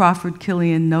blacks, as Crawford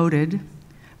Killian noted,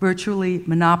 virtually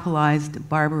monopolized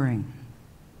barbering.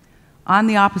 On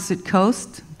the opposite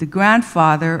coast, the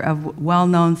grandfather of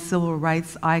well-known civil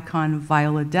rights icon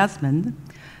Viola Desmond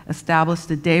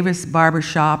established a Davis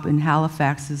barbershop in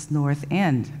Halifax's North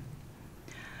End.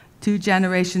 2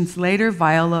 generations later,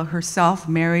 Viola herself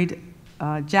married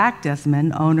Jack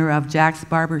Desmond, owner of Jack's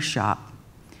Barbershop.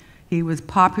 He was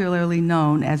popularly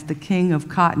known as the King of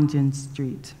Cotton Gin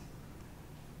Street.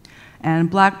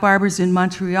 And black barbers in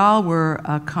Montreal were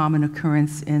a common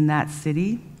occurrence in that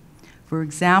city. For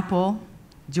example,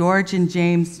 George and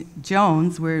James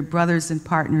Jones were brothers and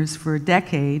partners for a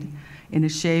decade in a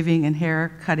shaving and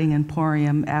hair cutting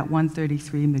emporium at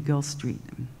 133 McGill Street.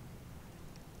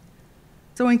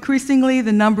 So increasingly,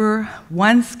 the number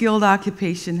one skilled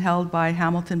occupation held by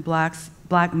Hamilton black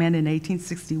men in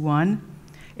 1861,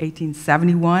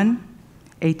 1871,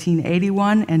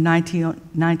 1881, and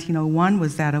 1901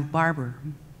 was that of barber.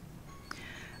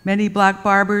 Many black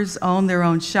barbers owned their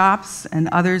own shops, and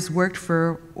others worked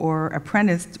for or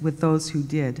apprenticed with those who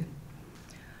did.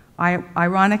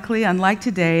 Ironically, unlike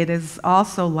today, it is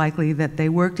also likely that they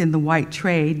worked in the white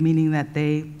trade, meaning that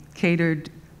they catered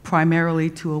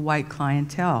primarily to a white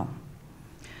clientele.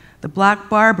 The black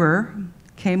barber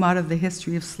came out of the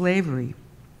history of slavery,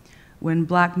 when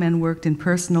black men worked in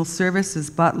personal service as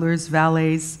butlers,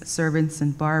 valets, servants,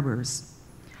 and barbers.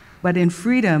 But in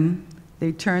freedom,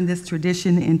 they turned this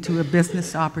tradition into a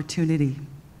business opportunity,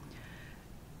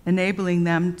 enabling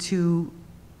them to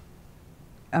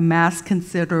amass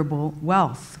considerable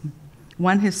wealth.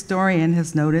 One historian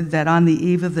has noted that on the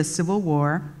eve of the Civil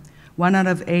War, 1 out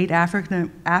of 8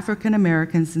 African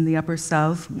Americans in the Upper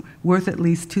South, worth at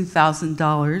least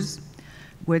 $2,000,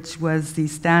 which was the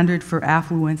standard for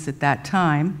affluence at that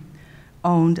time,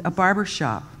 owned a barber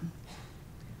shop.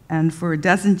 And for a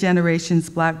dozen generations,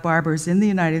 black barbers in the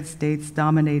United States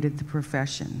dominated the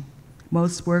profession.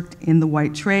 Most worked in the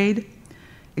white trade,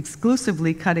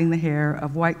 exclusively cutting the hair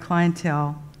of white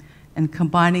clientele and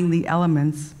combining the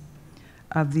elements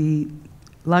of the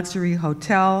luxury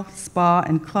hotel, spa,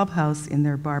 and clubhouse in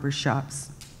their barber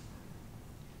shops.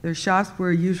 Their shops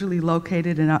were usually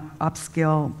located in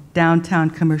upscale downtown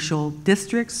commercial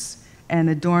districts and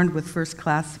adorned with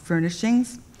first-class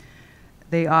furnishings.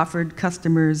 They offered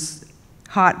customers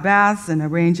hot baths and a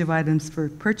range of items for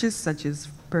purchase, such as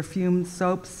perfume,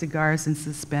 soaps, cigars, and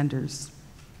suspenders.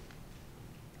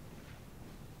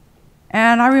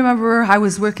 And I remember I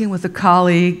was working with a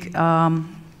colleague,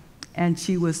 and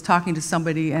she was talking to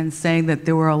somebody and saying that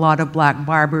there were a lot of black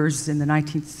barbers in the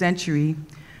 19th century.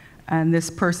 And this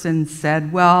person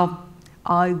said, well,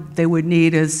 all they would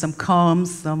need is some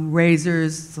combs, some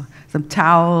razors, some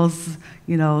towels,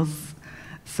 you know,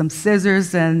 some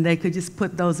scissors, and they could just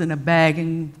put those in a bag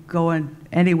and go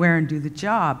anywhere and do the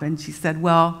job. And she said,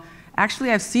 well,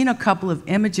 actually, I've seen a couple of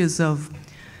images of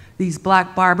these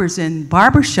black barbers in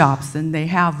barbershops, and they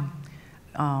have,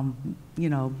 you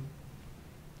know,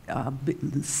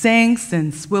 sinks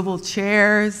and swivel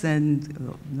chairs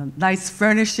and nice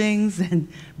furnishings and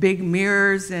big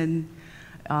mirrors and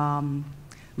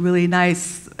really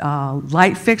nice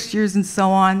light fixtures and so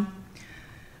on.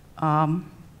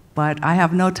 But I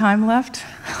have no time left.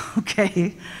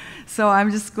 Okay, so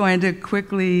I'm just going to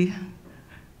quickly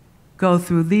go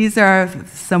through. These are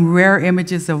some rare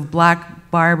images of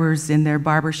black barbers in their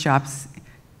barbershops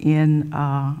in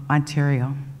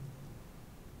Ontario.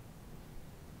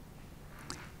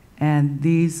 And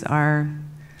these are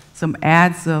some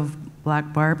ads of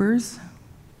black barbers.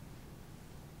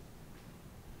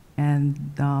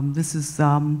 And this is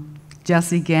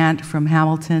Jesse Gant from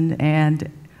Hamilton and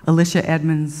Alicia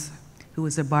Edmonds, who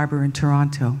was a barber in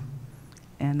Toronto.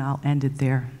 And I'll end it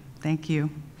there. Thank you.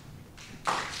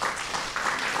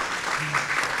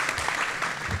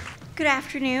 Good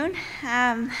afternoon.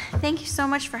 Thank you so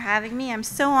much for having me. I'm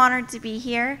so honored to be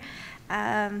here.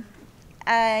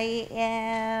 I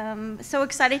am so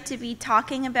excited to be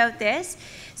talking about this.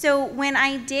 So when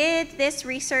I did this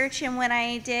research and when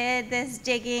I did this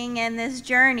digging and this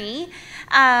journey,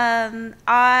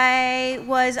 I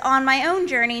was on my own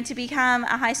journey to become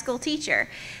a high school teacher.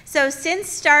 So since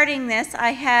starting this,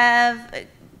 I have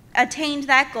attained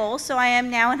that goal, so I am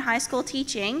now in high school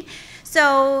teaching.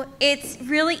 So it's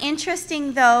really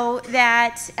interesting, though,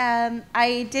 that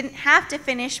I didn't have to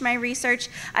finish my research.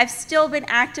 I've still been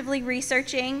actively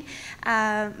researching,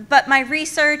 but my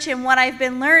research and what I've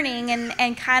been learning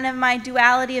and kind of my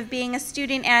duality of being a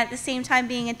student and at the same time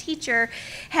being a teacher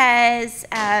has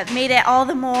made it all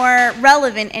the more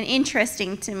relevant and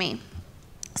interesting to me.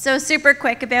 So super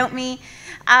quick about me.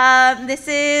 This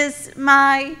is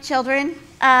my children.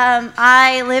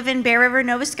 I live in Bear River,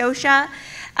 Nova Scotia.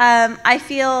 I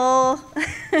feel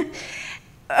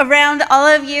around all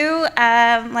of you,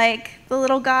 like the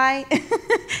little guy,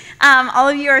 all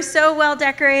of you are so well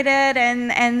decorated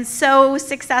and so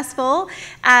successful,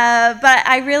 but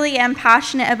I really am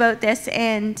passionate about this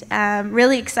and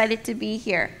really excited to be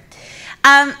here.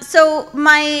 So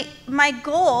my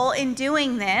goal in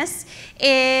doing this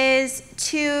is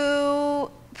to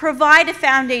provide a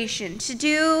foundation, to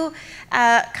do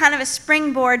kind of a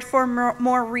springboard for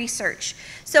more research.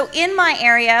 So in my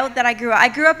area that I grew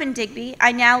up in Digby.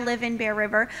 I now live in Bear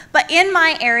River. But in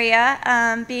my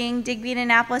area, being Digby and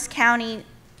Annapolis County,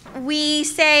 we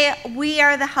say we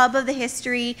are the hub of the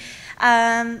history.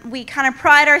 We kind of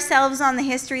pride ourselves on the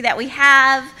history that we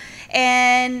have.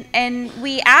 And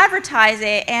we advertise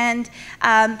it, and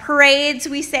parades,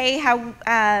 we say how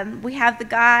we have the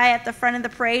guy at the front of the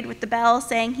parade with the bell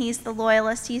saying he's the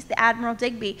loyalist, he's the Admiral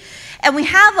Digby. And we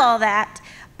have all that,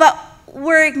 but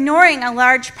we're ignoring a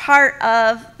large part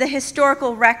of the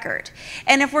historical record.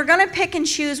 And if we're going to pick and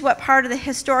choose what part of the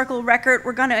historical record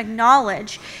we're going to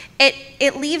acknowledge,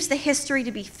 it leaves the history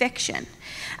to be fiction.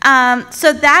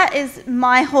 So that is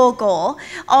my whole goal.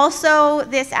 Also,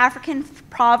 this African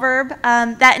proverb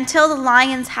that until the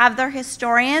lions have their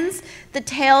historians, the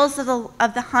tales of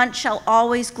the hunt shall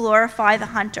always glorify the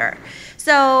hunter.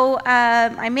 So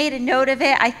I made a note of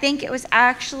it. I think it was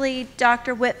actually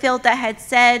Dr. Whitfield that had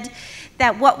said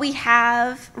that what we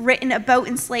have written about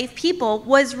enslaved people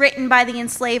was written by the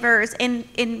enslavers, and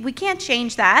we can't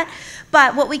change that.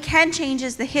 But what we can change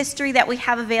is the history that we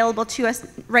have available to us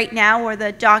right now, or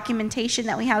the documentation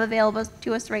that we have available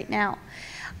to us right now.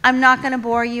 I'm not going to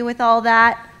bore you with all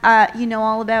that. You know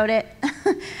all about it.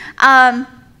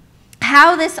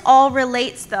 How this all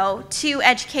relates, though, to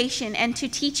education and to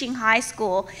teaching high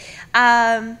school.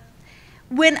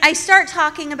 When I start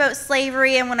talking about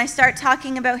slavery and when I start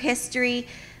talking about history,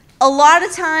 a lot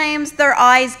of times their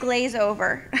eyes glaze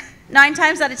over. 9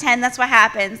 times out of 10, that's what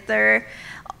happens.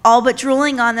 all but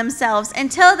drooling on themselves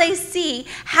until they see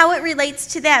how it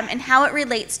relates to them and how it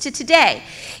relates to today.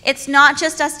 It's not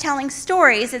just us telling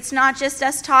stories. It's not just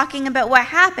us talking about what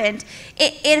happened.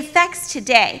 It affects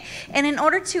today. And in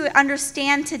order to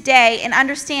understand today and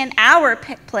understand our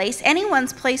place,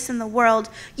 anyone's place in the world,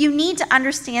 you need to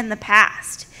understand the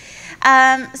past.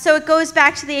 So it goes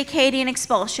back to the Acadian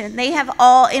expulsion. They have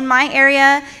all, in my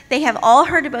area, they have all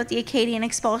heard about the Acadian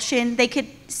expulsion. They could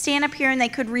stand up here and they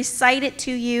could recite it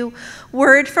to you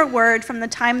word for word from the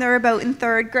time they were about in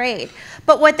 3rd grade.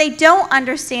 But what they don't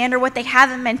understand, or what they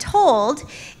haven't been told,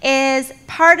 is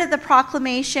part of the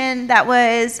proclamation that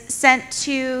was sent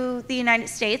to the United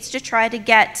States to try to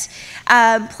get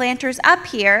planters up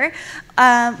here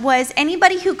was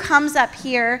anybody who comes up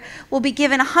here will be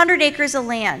given 100 acres of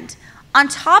land. On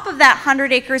top of that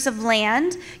 100 acres of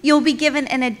land, you'll be given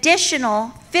an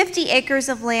additional 50 acres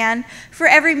of land for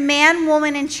every man,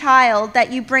 woman, and child that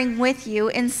you bring with you,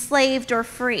 enslaved or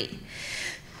free.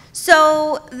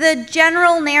 So the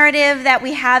general narrative that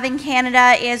we have in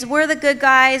Canada is we're the good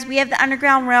guys, we have the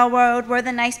Underground Railroad, we're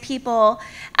the nice people.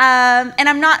 And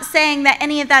I'm not saying that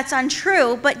any of that's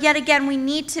untrue, but yet again, we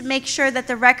need to make sure that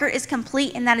the record is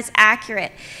complete and that it's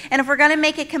accurate. And if we're going to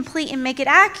make it complete and make it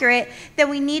accurate, then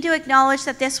we need to acknowledge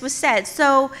that this was said.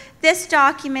 So this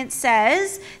document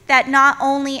says that not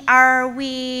only are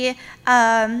we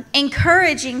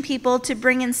encouraging people to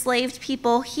bring enslaved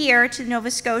people here to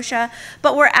Nova Scotia,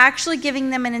 but we're actually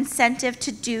giving them an incentive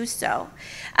to do so.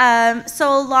 So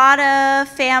a lot of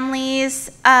families,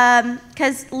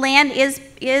 because land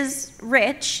is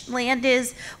rich, land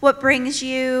is what brings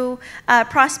you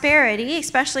prosperity,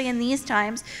 especially in these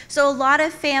times. So a lot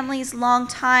of families' long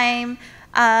time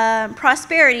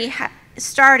prosperity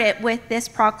started with this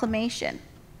proclamation.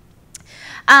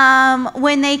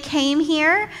 When they came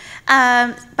here,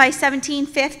 by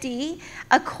 1750,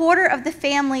 a quarter of the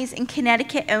families in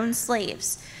Connecticut owned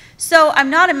slaves. So I'm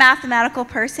not a mathematical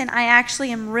person. I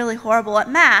actually am really horrible at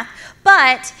math.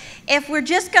 But if we're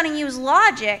just going to use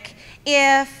logic,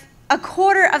 if a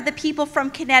quarter of the people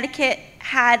from Connecticut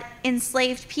had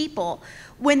enslaved people,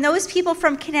 when those people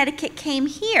from Connecticut came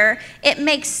here, it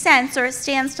makes sense, or it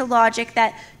stands to logic,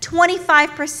 that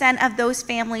 25% of those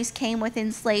families came with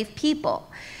enslaved people.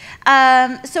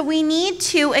 So we need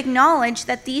to acknowledge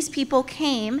that these people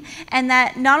came, and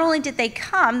that not only did they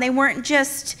come, they weren't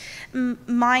just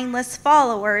mindless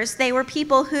followers. They were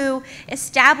people who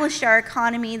established our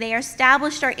economy, they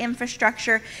established our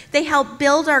infrastructure, they helped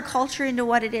build our culture into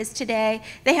what it is today,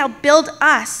 they helped build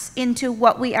us into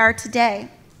what we are today.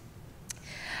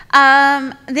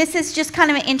 This is just kind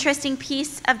of an interesting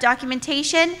piece of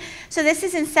documentation. So this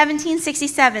is in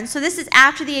 1767. So this is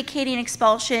after the Acadian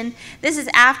expulsion. This is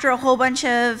after a whole bunch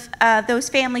of those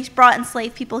families brought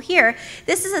enslaved people here.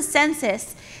 This is a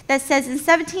census that says in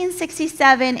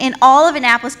 1767 in all of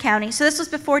Annapolis County, so this was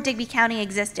before Digby County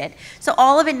existed, so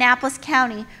all of Annapolis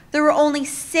County, there were only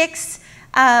 6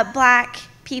 black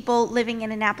people living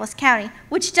in Annapolis County,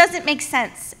 which doesn't make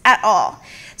sense at all.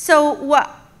 So what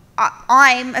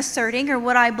I'm asserting, or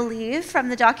what I believe from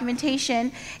the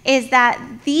documentation, is that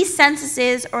these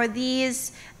censuses, or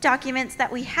these documents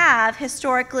that we have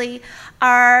historically,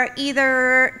 are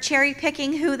either cherry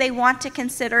picking who they want to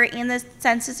consider in the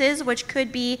censuses, which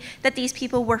could be that these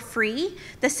people were free,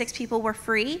 the 6 people were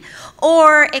free,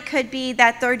 or it could be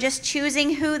that they're just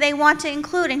choosing who they want to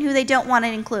include and who they don't want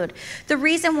to include. The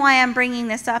reason why I'm bringing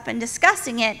this up and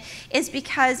discussing it is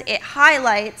because it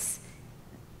highlights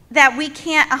that we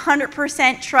can't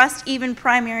 100% trust even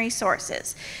primary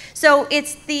sources. So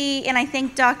it's and I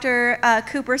think Dr.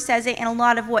 Cooper says it in a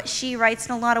lot of what she writes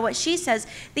and a lot of what she says,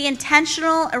 the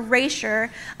intentional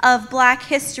erasure of black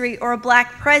history or a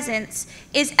black presence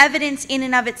is evidence in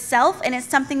and of itself, and it's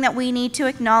something that we need to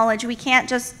acknowledge. We can't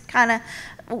just kind of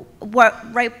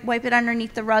wipe it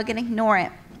underneath the rug and ignore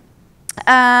it.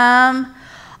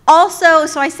 Also,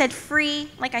 so I said free,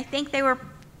 like I think they were,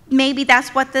 maybe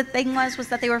that's what the thing was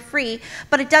that they were free,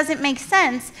 but it doesn't make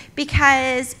sense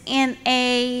because in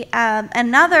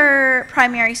another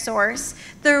primary source,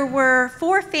 there were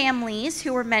 4 families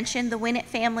who were mentioned, the Winnett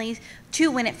families,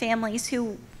 2 Winnett families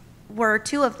who were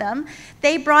 2 of them.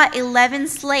 They brought 11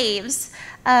 slaves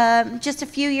just a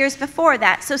few years before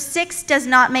that. So 6 does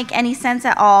not make any sense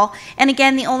at all. And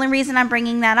again, the only reason I'm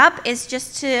bringing that up is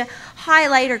just to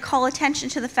highlight or call attention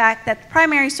to the fact that the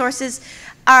primary sources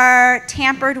are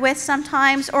tampered with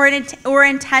sometimes, or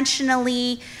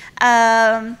intentionally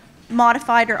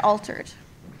modified or altered.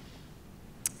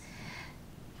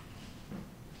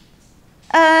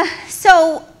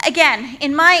 So again,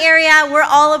 in my area, we're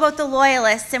all about the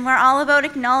loyalists, and we're all about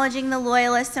acknowledging the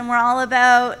loyalists, and we're all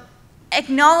about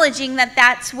acknowledging that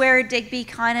that's where Digby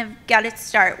kind of got its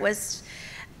start, was,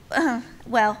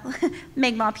 well,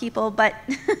 Mi'kmaq people, but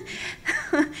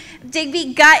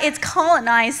Digby got its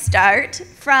colonized start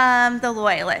from the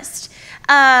Loyalists.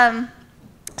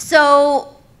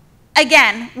 So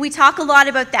again, we talk a lot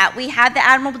about that. We have the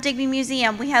Admiral Digby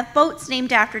Museum. We have boats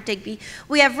named after Digby.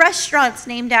 We have restaurants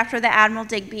named after the Admiral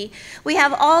Digby. We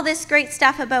have all this great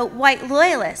stuff about white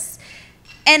loyalists.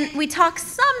 And we talk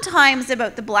sometimes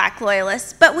about the black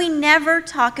loyalists, but we never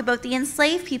talk about the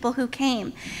enslaved people who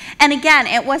came. And again,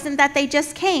 it wasn't that they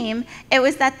just came. It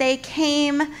was that they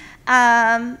came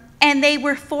and they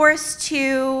were forced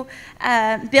to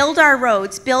build our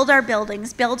roads, build our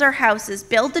buildings, build our houses,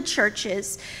 build the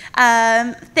churches,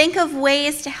 think of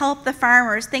ways to help the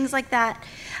farmers, things like that.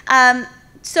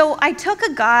 So I took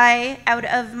a guy out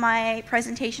of my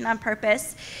presentation on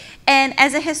purpose. And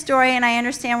as a historian, I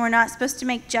understand we're not supposed to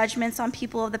make judgments on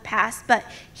people of the past, but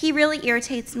he really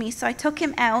irritates me, so I took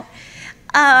him out.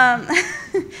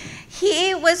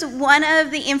 He was one of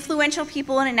the influential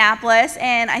people in Annapolis,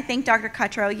 and I think Dr.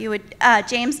 Cuttrow, you would,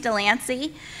 James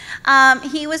Delancey.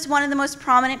 He was one of the most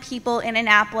prominent people in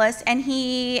Annapolis, and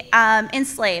he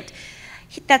enslaved.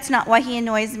 That's not why he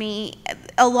annoys me.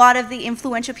 A lot of the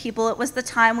influential people, it was the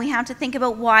time we have to think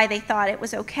about why they thought it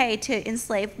was okay to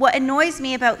enslave. What annoys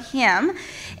me about him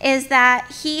is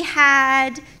that he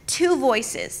had two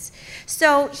voices.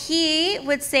 So he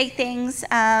would say things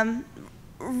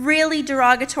really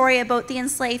derogatory about the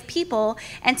enslaved people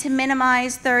and to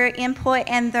minimize their input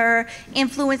and their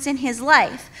influence in his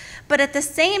life. But at the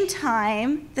same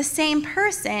time, the same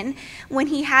person, when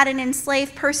he had an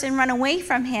enslaved person run away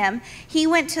from him, he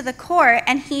went to the court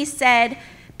and he said,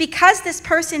 because this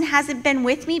person hasn't been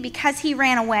with me, because he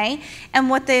ran away, and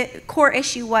what the court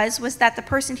issue was that the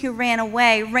person who ran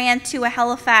away ran to a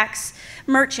Halifax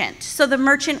merchant. So the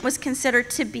merchant was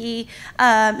considered to be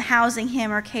housing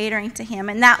him or catering to him,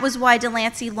 and that was why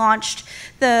Delancey launched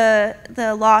the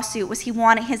lawsuit, was he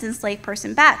wanted his enslaved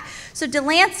person back. So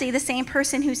Delancey, the same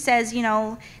person who says, you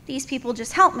know, these people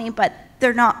just help me, but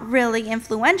they're not really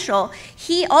influential,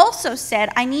 he also said,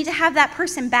 I need to have that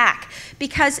person back,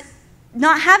 because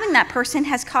not having that person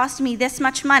has cost me this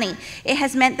much money. It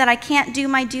has meant that I can't do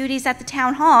my duties at the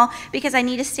town hall because I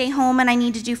need to stay home and I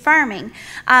need to do farming.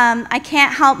 I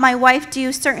can't help my wife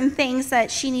do certain things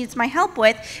that she needs my help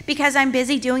with because I'm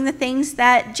busy doing the things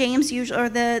that James usually, or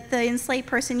the enslaved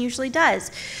person usually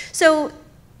does. So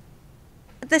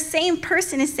the same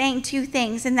person is saying two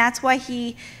things, and that's why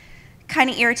he kind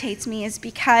of irritates me, is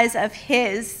because of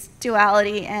his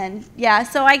duality. And yeah,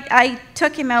 so I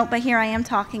took him out, but here I am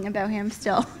talking about him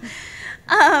still.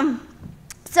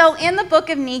 So in the Book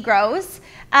of Negroes,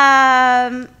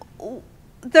 there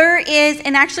is,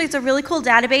 and actually it's a really cool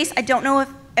database. I don't know if,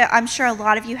 I'm sure a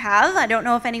lot of you have. I don't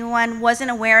know if anyone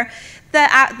wasn't aware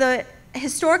that the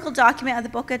historical document of the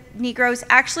Book of Negroes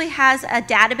actually has a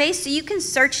database, so you can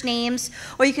search names,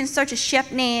 or you can search a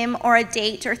ship name or a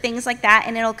date or things like that,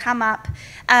 and it'll come up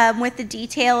with the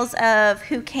details of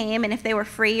who came and if they were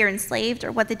free or enslaved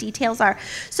or what the details are.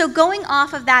 So going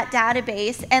off of that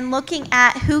database and looking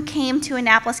at who came to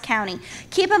Annapolis County,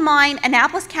 keep in mind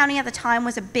Annapolis County at the time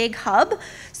was a big hub,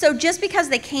 so just because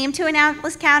they came to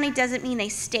Annapolis County doesn't mean they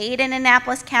stayed in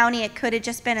Annapolis County. It could have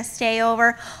just been a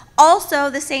stayover. Also,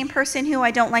 the same person who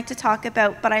I don't like to talk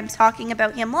about, but I'm talking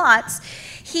about him lots,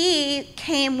 he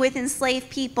came with enslaved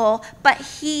people, but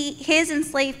his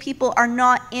enslaved people are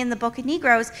not in the Book of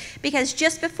Negroes, because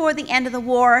just before the end of the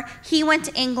war, he went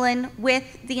to England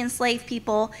with the enslaved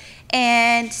people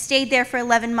and stayed there for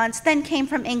 11 months, then came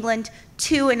from England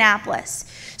to Annapolis.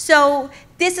 So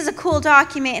this is a cool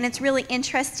document, and it's really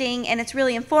interesting and it's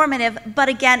really informative, but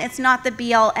again, it's not the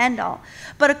be-all end-all.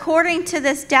 But according to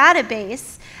this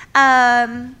database,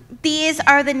 these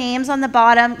are the names on the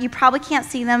bottom. You probably can't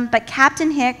see them, but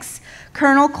Captain Hicks,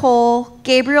 Colonel Cole,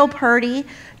 Gabriel Purdy,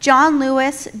 John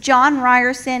Lewis, John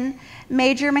Ryerson,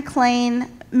 Major McLean,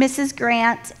 Mrs.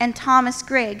 Grant, and Thomas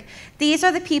Grigg. These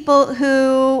are the people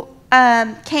who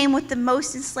came with the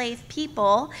most enslaved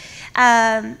people,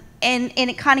 and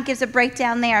it kind of gives a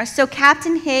breakdown there. So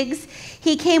Captain Higgs,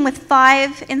 he came with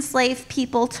 5 enslaved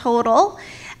people total.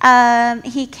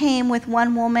 He came with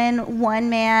 1 woman, 1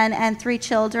 man, and 3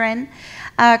 children.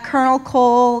 Colonel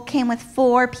Cole came with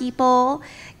 4 people.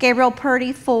 Gabriel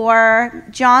Purdy, 4.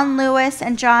 John Lewis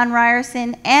and John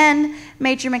Ryerson and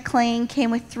Major McLean came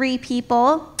with 3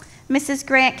 people. Mrs.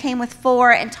 Grant came with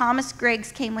 4, and Thomas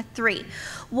Griggs came with 3.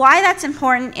 Why that's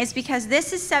important is because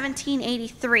this is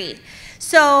 1783.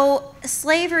 So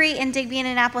slavery in Digby and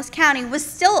Annapolis County was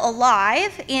still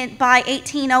alive by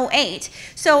 1808.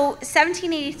 So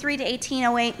 1783 to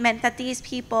 1808 meant that these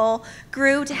people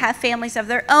grew to have families of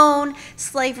their own.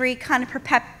 Slavery kind of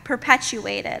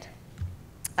perpetuated.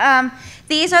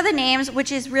 These are the names,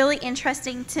 which is really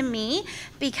interesting to me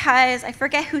because I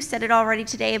forget who said it already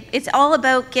today. It's all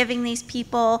about giving these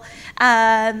people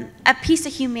a piece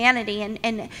of humanity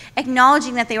and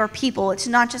acknowledging that they were people. It's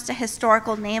not just a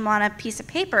historical name on a piece of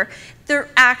paper. They're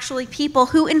actually people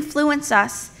who influence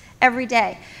us every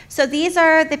day. So these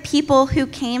are the people who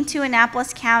came to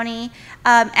Annapolis County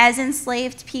as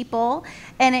enslaved people,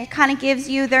 and it kind of gives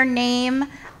you their name,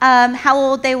 how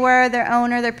old they were, their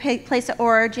owner, their place of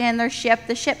origin, their ship,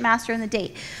 the shipmaster, and the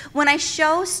date. When I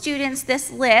show students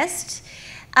this list,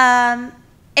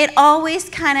 it always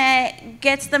kind of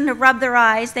gets them to rub their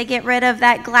eyes. They get rid of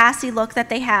that glassy look that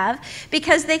they have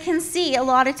because they can see a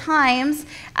lot of times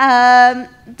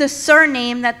the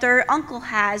surname that their uncle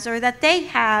has or that they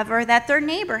have or that their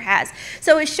neighbor has.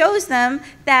 So it shows them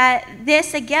that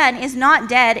this, again, is not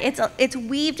dead. It's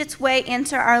weaved its way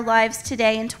into our lives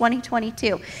today in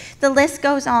 2022. The list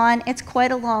goes on. It's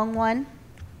quite a long one.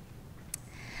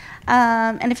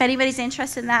 And if anybody's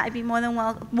interested in that, I'd be more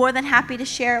than happy to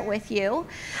share it with you.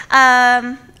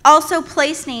 Also,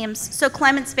 place names. So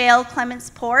Clementsville,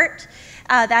 Clementsport,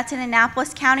 that's in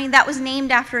Annapolis County. That was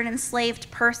named after an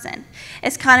enslaved person.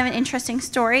 It's kind of an interesting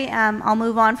story. I'll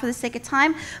move on for the sake of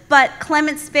time. But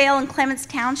Clementsville and Clements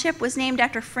Township was named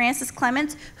after Francis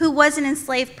Clements, who was an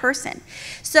enslaved person.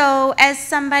 So as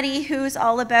somebody who's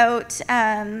all about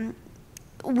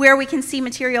where we can see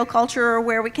material culture or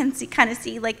where we can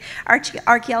see like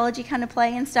archaeology kind of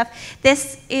play and stuff,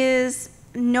 this is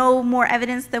no more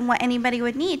evidence than what anybody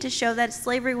would need to show that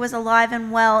slavery was alive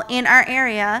and well in our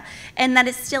area and that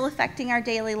it's still affecting our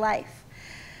daily life.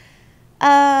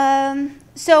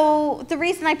 So the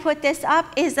reason I put this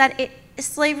up is that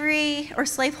slavery or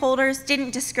slaveholders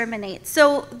didn't discriminate.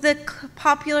 So the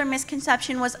popular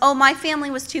misconception was, oh, my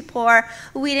family was too poor,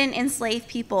 we didn't enslave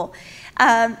people.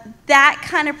 That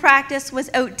kind of practice was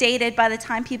outdated by the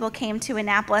time people came to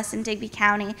Annapolis and Digby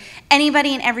County.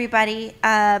 Anybody and everybody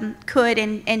could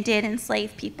and did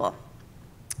enslave people.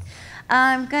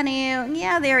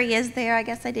 Yeah, there he is there. I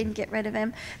guess I didn't get rid of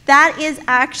him. That is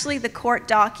actually the court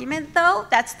document, though.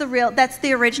 That's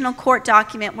the original court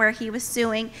document where he was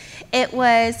suing. It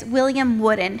was William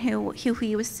Wooden who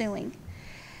he was suing.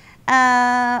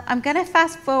 I'm going to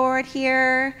fast forward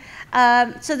here.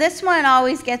 So this one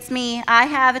always gets me. I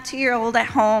have a 2-year-old at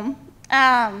home,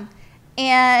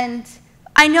 and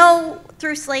I know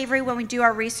through slavery, when we do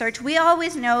our research, we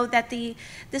always know that the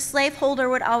slaveholder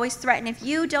would always threaten, if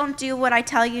you don't do what I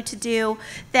tell you to do,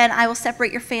 then I will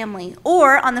separate your family.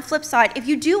 Or on the flip side, if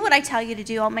you do what I tell you to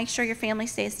do, I'll make sure your family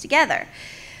stays together.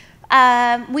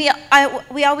 We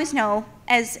always know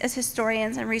as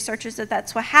historians and researchers that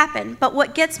that's what happened. But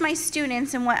what gets my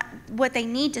students and what they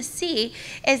need to see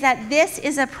is that this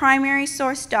is a primary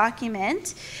source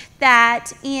document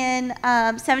that in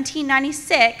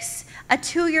 1796, a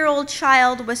 2-year-old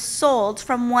child was sold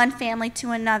from one family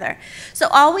to another. So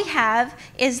all we have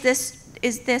is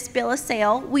this bill of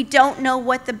sale. We don't know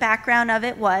what the background of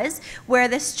it was, where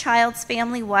this child's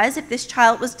family was, if this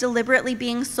child was deliberately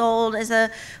being sold as a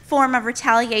form of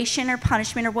retaliation or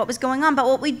punishment or what was going on. But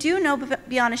what we do know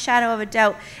beyond a shadow of a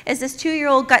doubt is this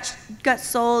 2-year-old got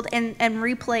sold and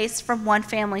replaced from one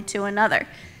family to another.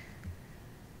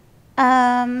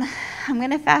 I'm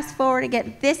going to fast forward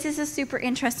again. This is a super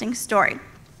interesting story.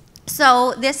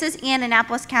 So this is in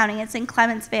Annapolis County. It's in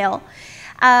Clementsville.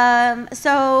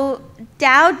 So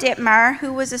Dow Ditmar,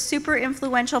 who was a super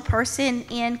influential person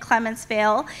in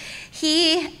Clementsville,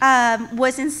 he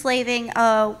was enslaving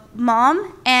a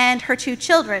mom and her 2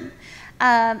 children,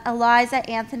 Eliza,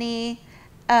 Anthony,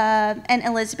 and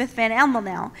Elizabeth Van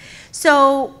Elmenau.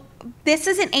 So this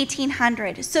is in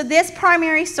 1800. So this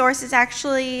primary source is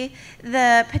actually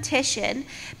the petition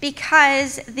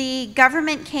because the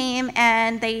government came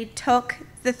and they took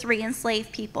the 3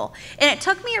 enslaved people. And it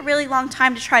took me a really long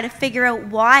time to try to figure out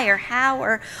why or how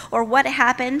or what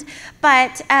happened.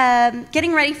 But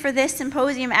getting ready for this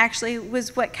symposium actually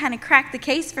was what kind of cracked the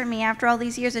case for me after all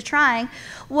these years of trying.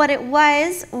 What it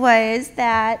was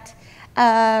that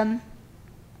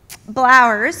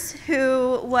Blowers,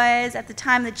 who was at the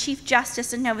time the Chief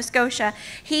Justice in Nova Scotia,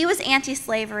 he was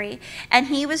anti-slavery, and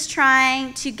he was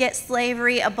trying to get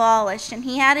slavery abolished, and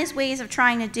he had his ways of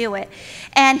trying to do it.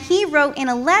 And he wrote in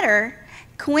a letter,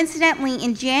 coincidentally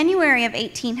in January of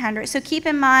 1800, so keep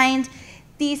in mind,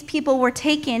 these people were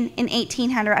taken in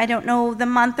 1800. I don't know the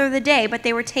month or the day, but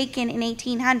they were taken in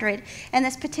 1800. And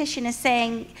this petition is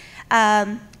saying,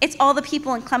 it's all the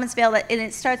people in Clementsville, and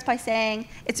it starts by saying,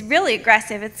 it's really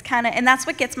aggressive. It's kind of, and that's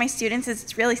what gets my students, is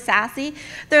it's really sassy.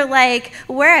 They're like,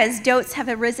 whereas doubts have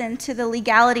arisen to the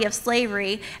legality of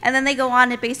slavery, and then they go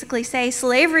on to basically say,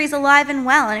 slavery is alive and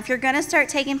well, and if you're going to start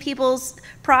taking people's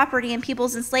property and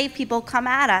people's enslaved people, come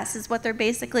at us, is what they're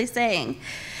basically saying.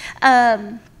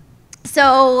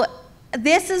 So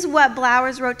this is what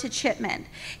Blowers wrote to Chipman.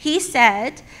 He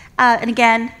said, and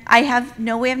again, I have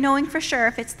no way of knowing for sure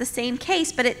if it's the same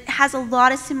case, but it has a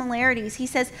lot of similarities. He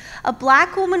says, a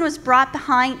black woman was brought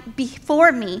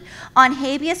before me on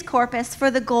habeas corpus for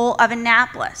the goal of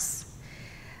Annapolis,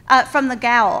 from the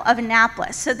gaol of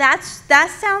Annapolis. So that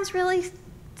sounds really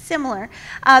similar.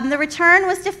 The return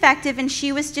was defective and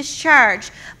she was discharged,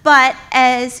 but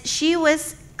as she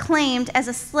was claimed as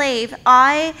a slave,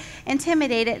 I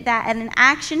intimidated that an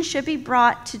action should be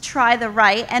brought to try the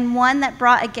right, and one that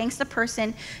brought against a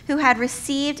person who had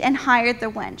received and hired the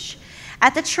wench.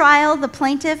 At the trial, the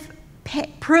plaintiff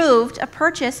proved a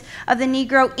purchase of the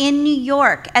Negro in New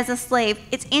York as a slave.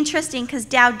 It's interesting because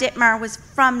Dow Ditmar was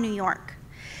from New York.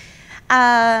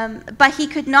 But he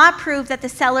could not prove that the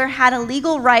seller had a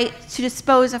legal right to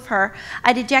dispose of her.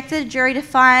 I directed the jury to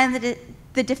find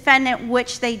the defendant,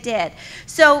 which they did.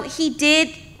 So he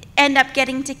did end up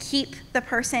getting to keep the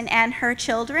person and her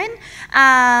children,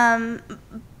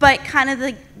 but kind of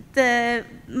the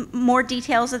more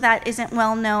details of that isn't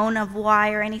well known of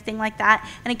why or anything like that.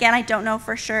 And again, I don't know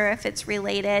for sure if it's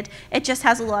related. It just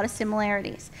has a lot of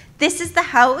similarities. This is the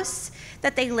house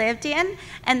that they lived in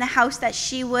and the house that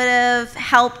she would have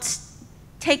helped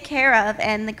take care of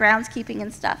and the groundskeeping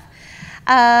and stuff.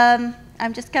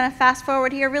 I'm just going to fast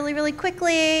forward here really, really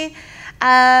quickly.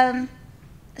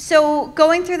 So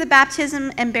going through the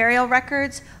baptism and burial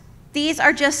records, these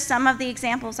are just some of the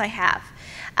examples I have.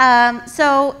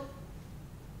 So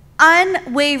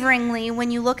unwaveringly, when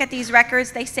you look at these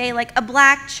records, they say like a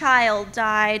black child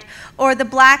died, or the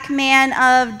black man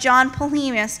of John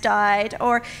Polemus died,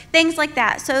 or things like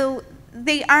that. So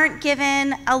they aren't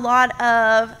given a lot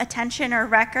of attention or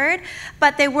record,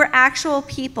 but they were actual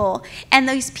people. And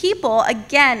those people,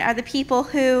 again, are the people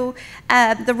who,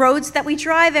 the roads that we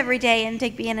drive every day in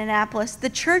Digby and Annapolis, the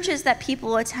churches that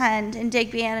people attend in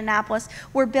Digby and Annapolis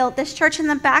were built. This church in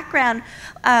the background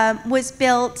was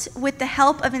built with the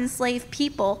help of enslaved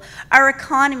people. Our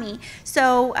economy.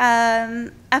 So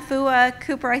Afua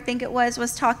Cooper, I think it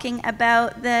was talking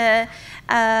about the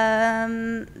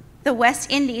West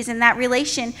Indies and that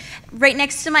relation. Right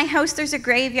next to my house there's a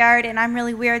graveyard, and I'm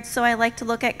really weird, so I like to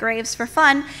look at graves for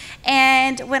fun.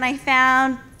 And when I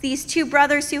found these two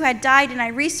brothers who had died and I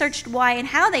researched why and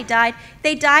how they died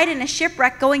in a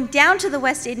shipwreck going down to the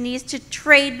West Indies to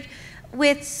trade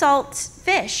with salt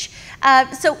fish.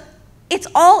 So it's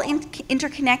all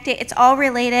interconnected, it's all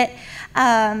related.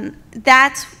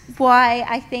 That's why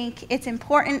I think it's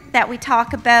important that we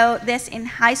talk about this in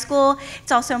high school.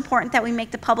 It's also important that we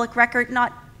make the public record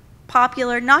not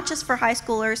popular, not just for high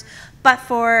schoolers, but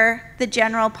for the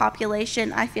general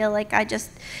population. I feel like I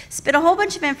just spit a whole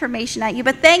bunch of information at you,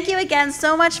 but thank you again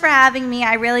so much for having me.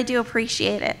 I really do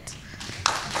appreciate it.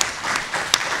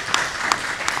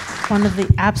 One of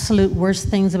the absolute worst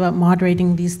things about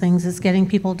moderating these things is getting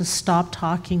people to stop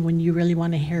talking when you really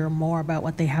want to hear more about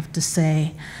what they have to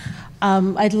say.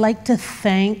 I'd like to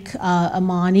thank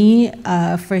Amani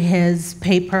for his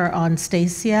paper on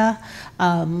Stacia,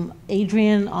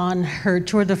 Adrian on her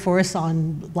tour de force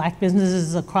on black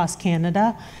businesses across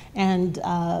Canada, and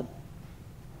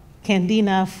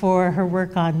Candina for her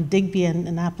work on Digby and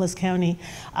Annapolis County.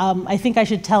 I think I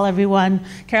should tell everyone,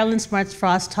 Carolyn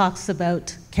Smarts-Frost talks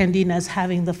about Candina as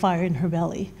having the fire in her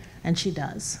belly, and she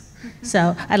does.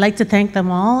 So I'd like to thank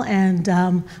them all, and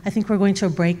I think we're going to a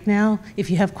break now. If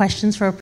you have questions for